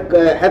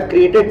have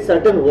created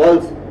certain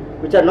walls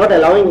which are not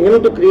allowing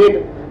him to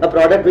create a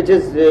product which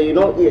is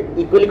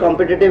equally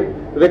competitive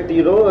with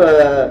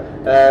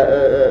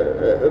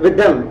with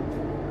them.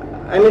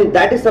 I mean,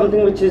 that is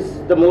something which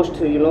is the most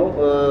thing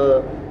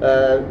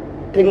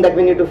that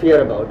we need to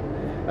fear about.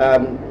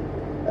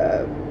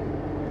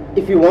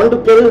 If you want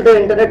to kill the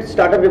internet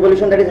startup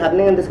revolution that is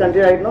happening in this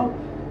country right now,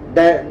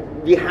 then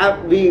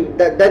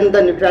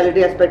the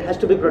neutrality aspect has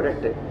to be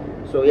protected.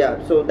 So yeah,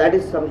 so that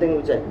is something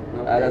which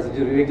as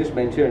Vivek just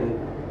mentioned,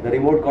 the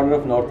remote corner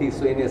of Northeast.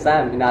 So in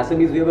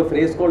Assamese we have a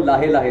phrase called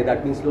lahe lahe,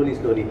 that means slowly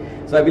slowly.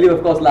 So I believe,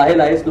 of course, lahe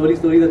lahe, slowly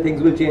slowly the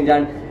things will change.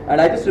 And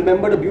I just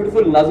remembered a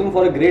beautiful nazm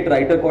for a great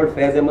writer called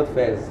Faiz Ahmad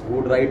Faiz, who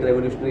would write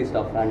revolutionary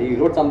stuff, and he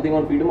wrote something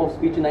on freedom of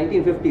speech in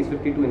 1950s,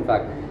 52 in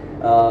fact.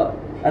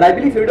 And I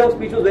believe freedom of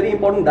speech was very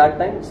important that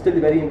time, still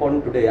very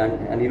important today.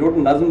 And he wrote a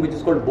nazm which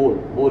is called Bol.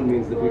 Bol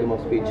means the freedom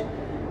of speech.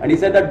 And he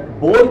said that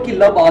Bol ki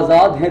lab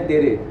azad hai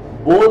tere,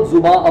 Bol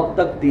zuba ab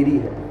tak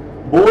teri hai.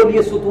 Bol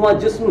ye sutwa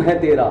jism hai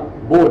tera,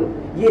 Bol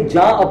ye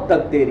jaan ab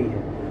tak teri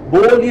hai.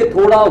 Bol ye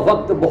thoda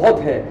waqt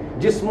bahut hai,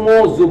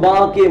 jismo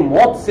zuba ke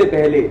maut se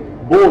pehle.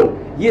 Bol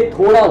ye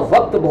thoda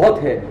waqt bahut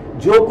hai,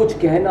 jo kuch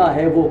कहना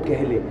है वो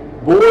कह ले.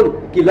 Bol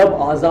ki lab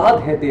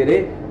azad hai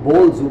tere,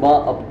 Bol zuba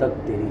ab tak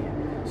teri hai.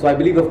 So I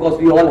believe, of course,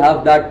 we all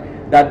have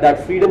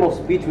that freedom of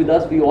speech with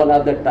us. We all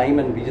have that time,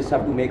 and we just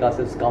have to make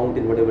ourselves count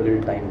in whatever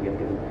little time we are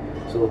given.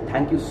 So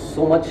thank you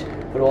so much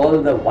for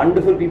all the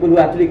wonderful people who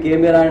actually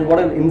came here, and what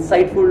an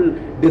insightful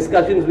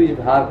discussions we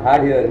have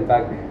had here. In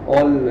fact,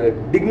 all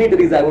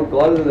dignitaries, I would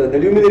call, the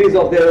luminaries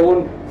of their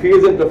own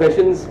fields and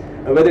professions,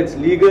 whether it's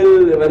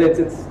legal, whether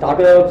it's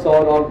startups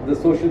or the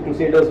social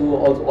crusaders who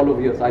are all over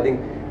here. So I think,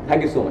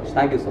 thank you so much.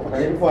 Thank you so much.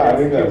 Thank you for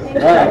having us.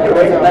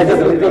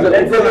 It was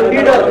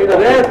indeed a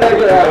rare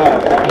pleasure.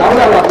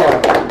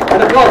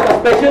 And of course, a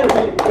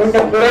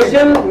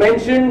special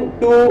mention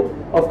to,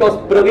 of course,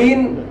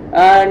 Praveen.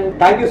 And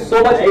thank you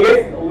so much,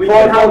 Vivek,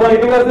 for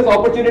giving us this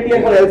opportunity,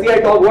 and for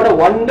LCI Talk. What a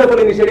wonderful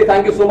initiative.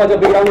 Thank you so much. A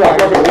big round of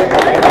applause.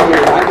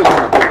 Thank you.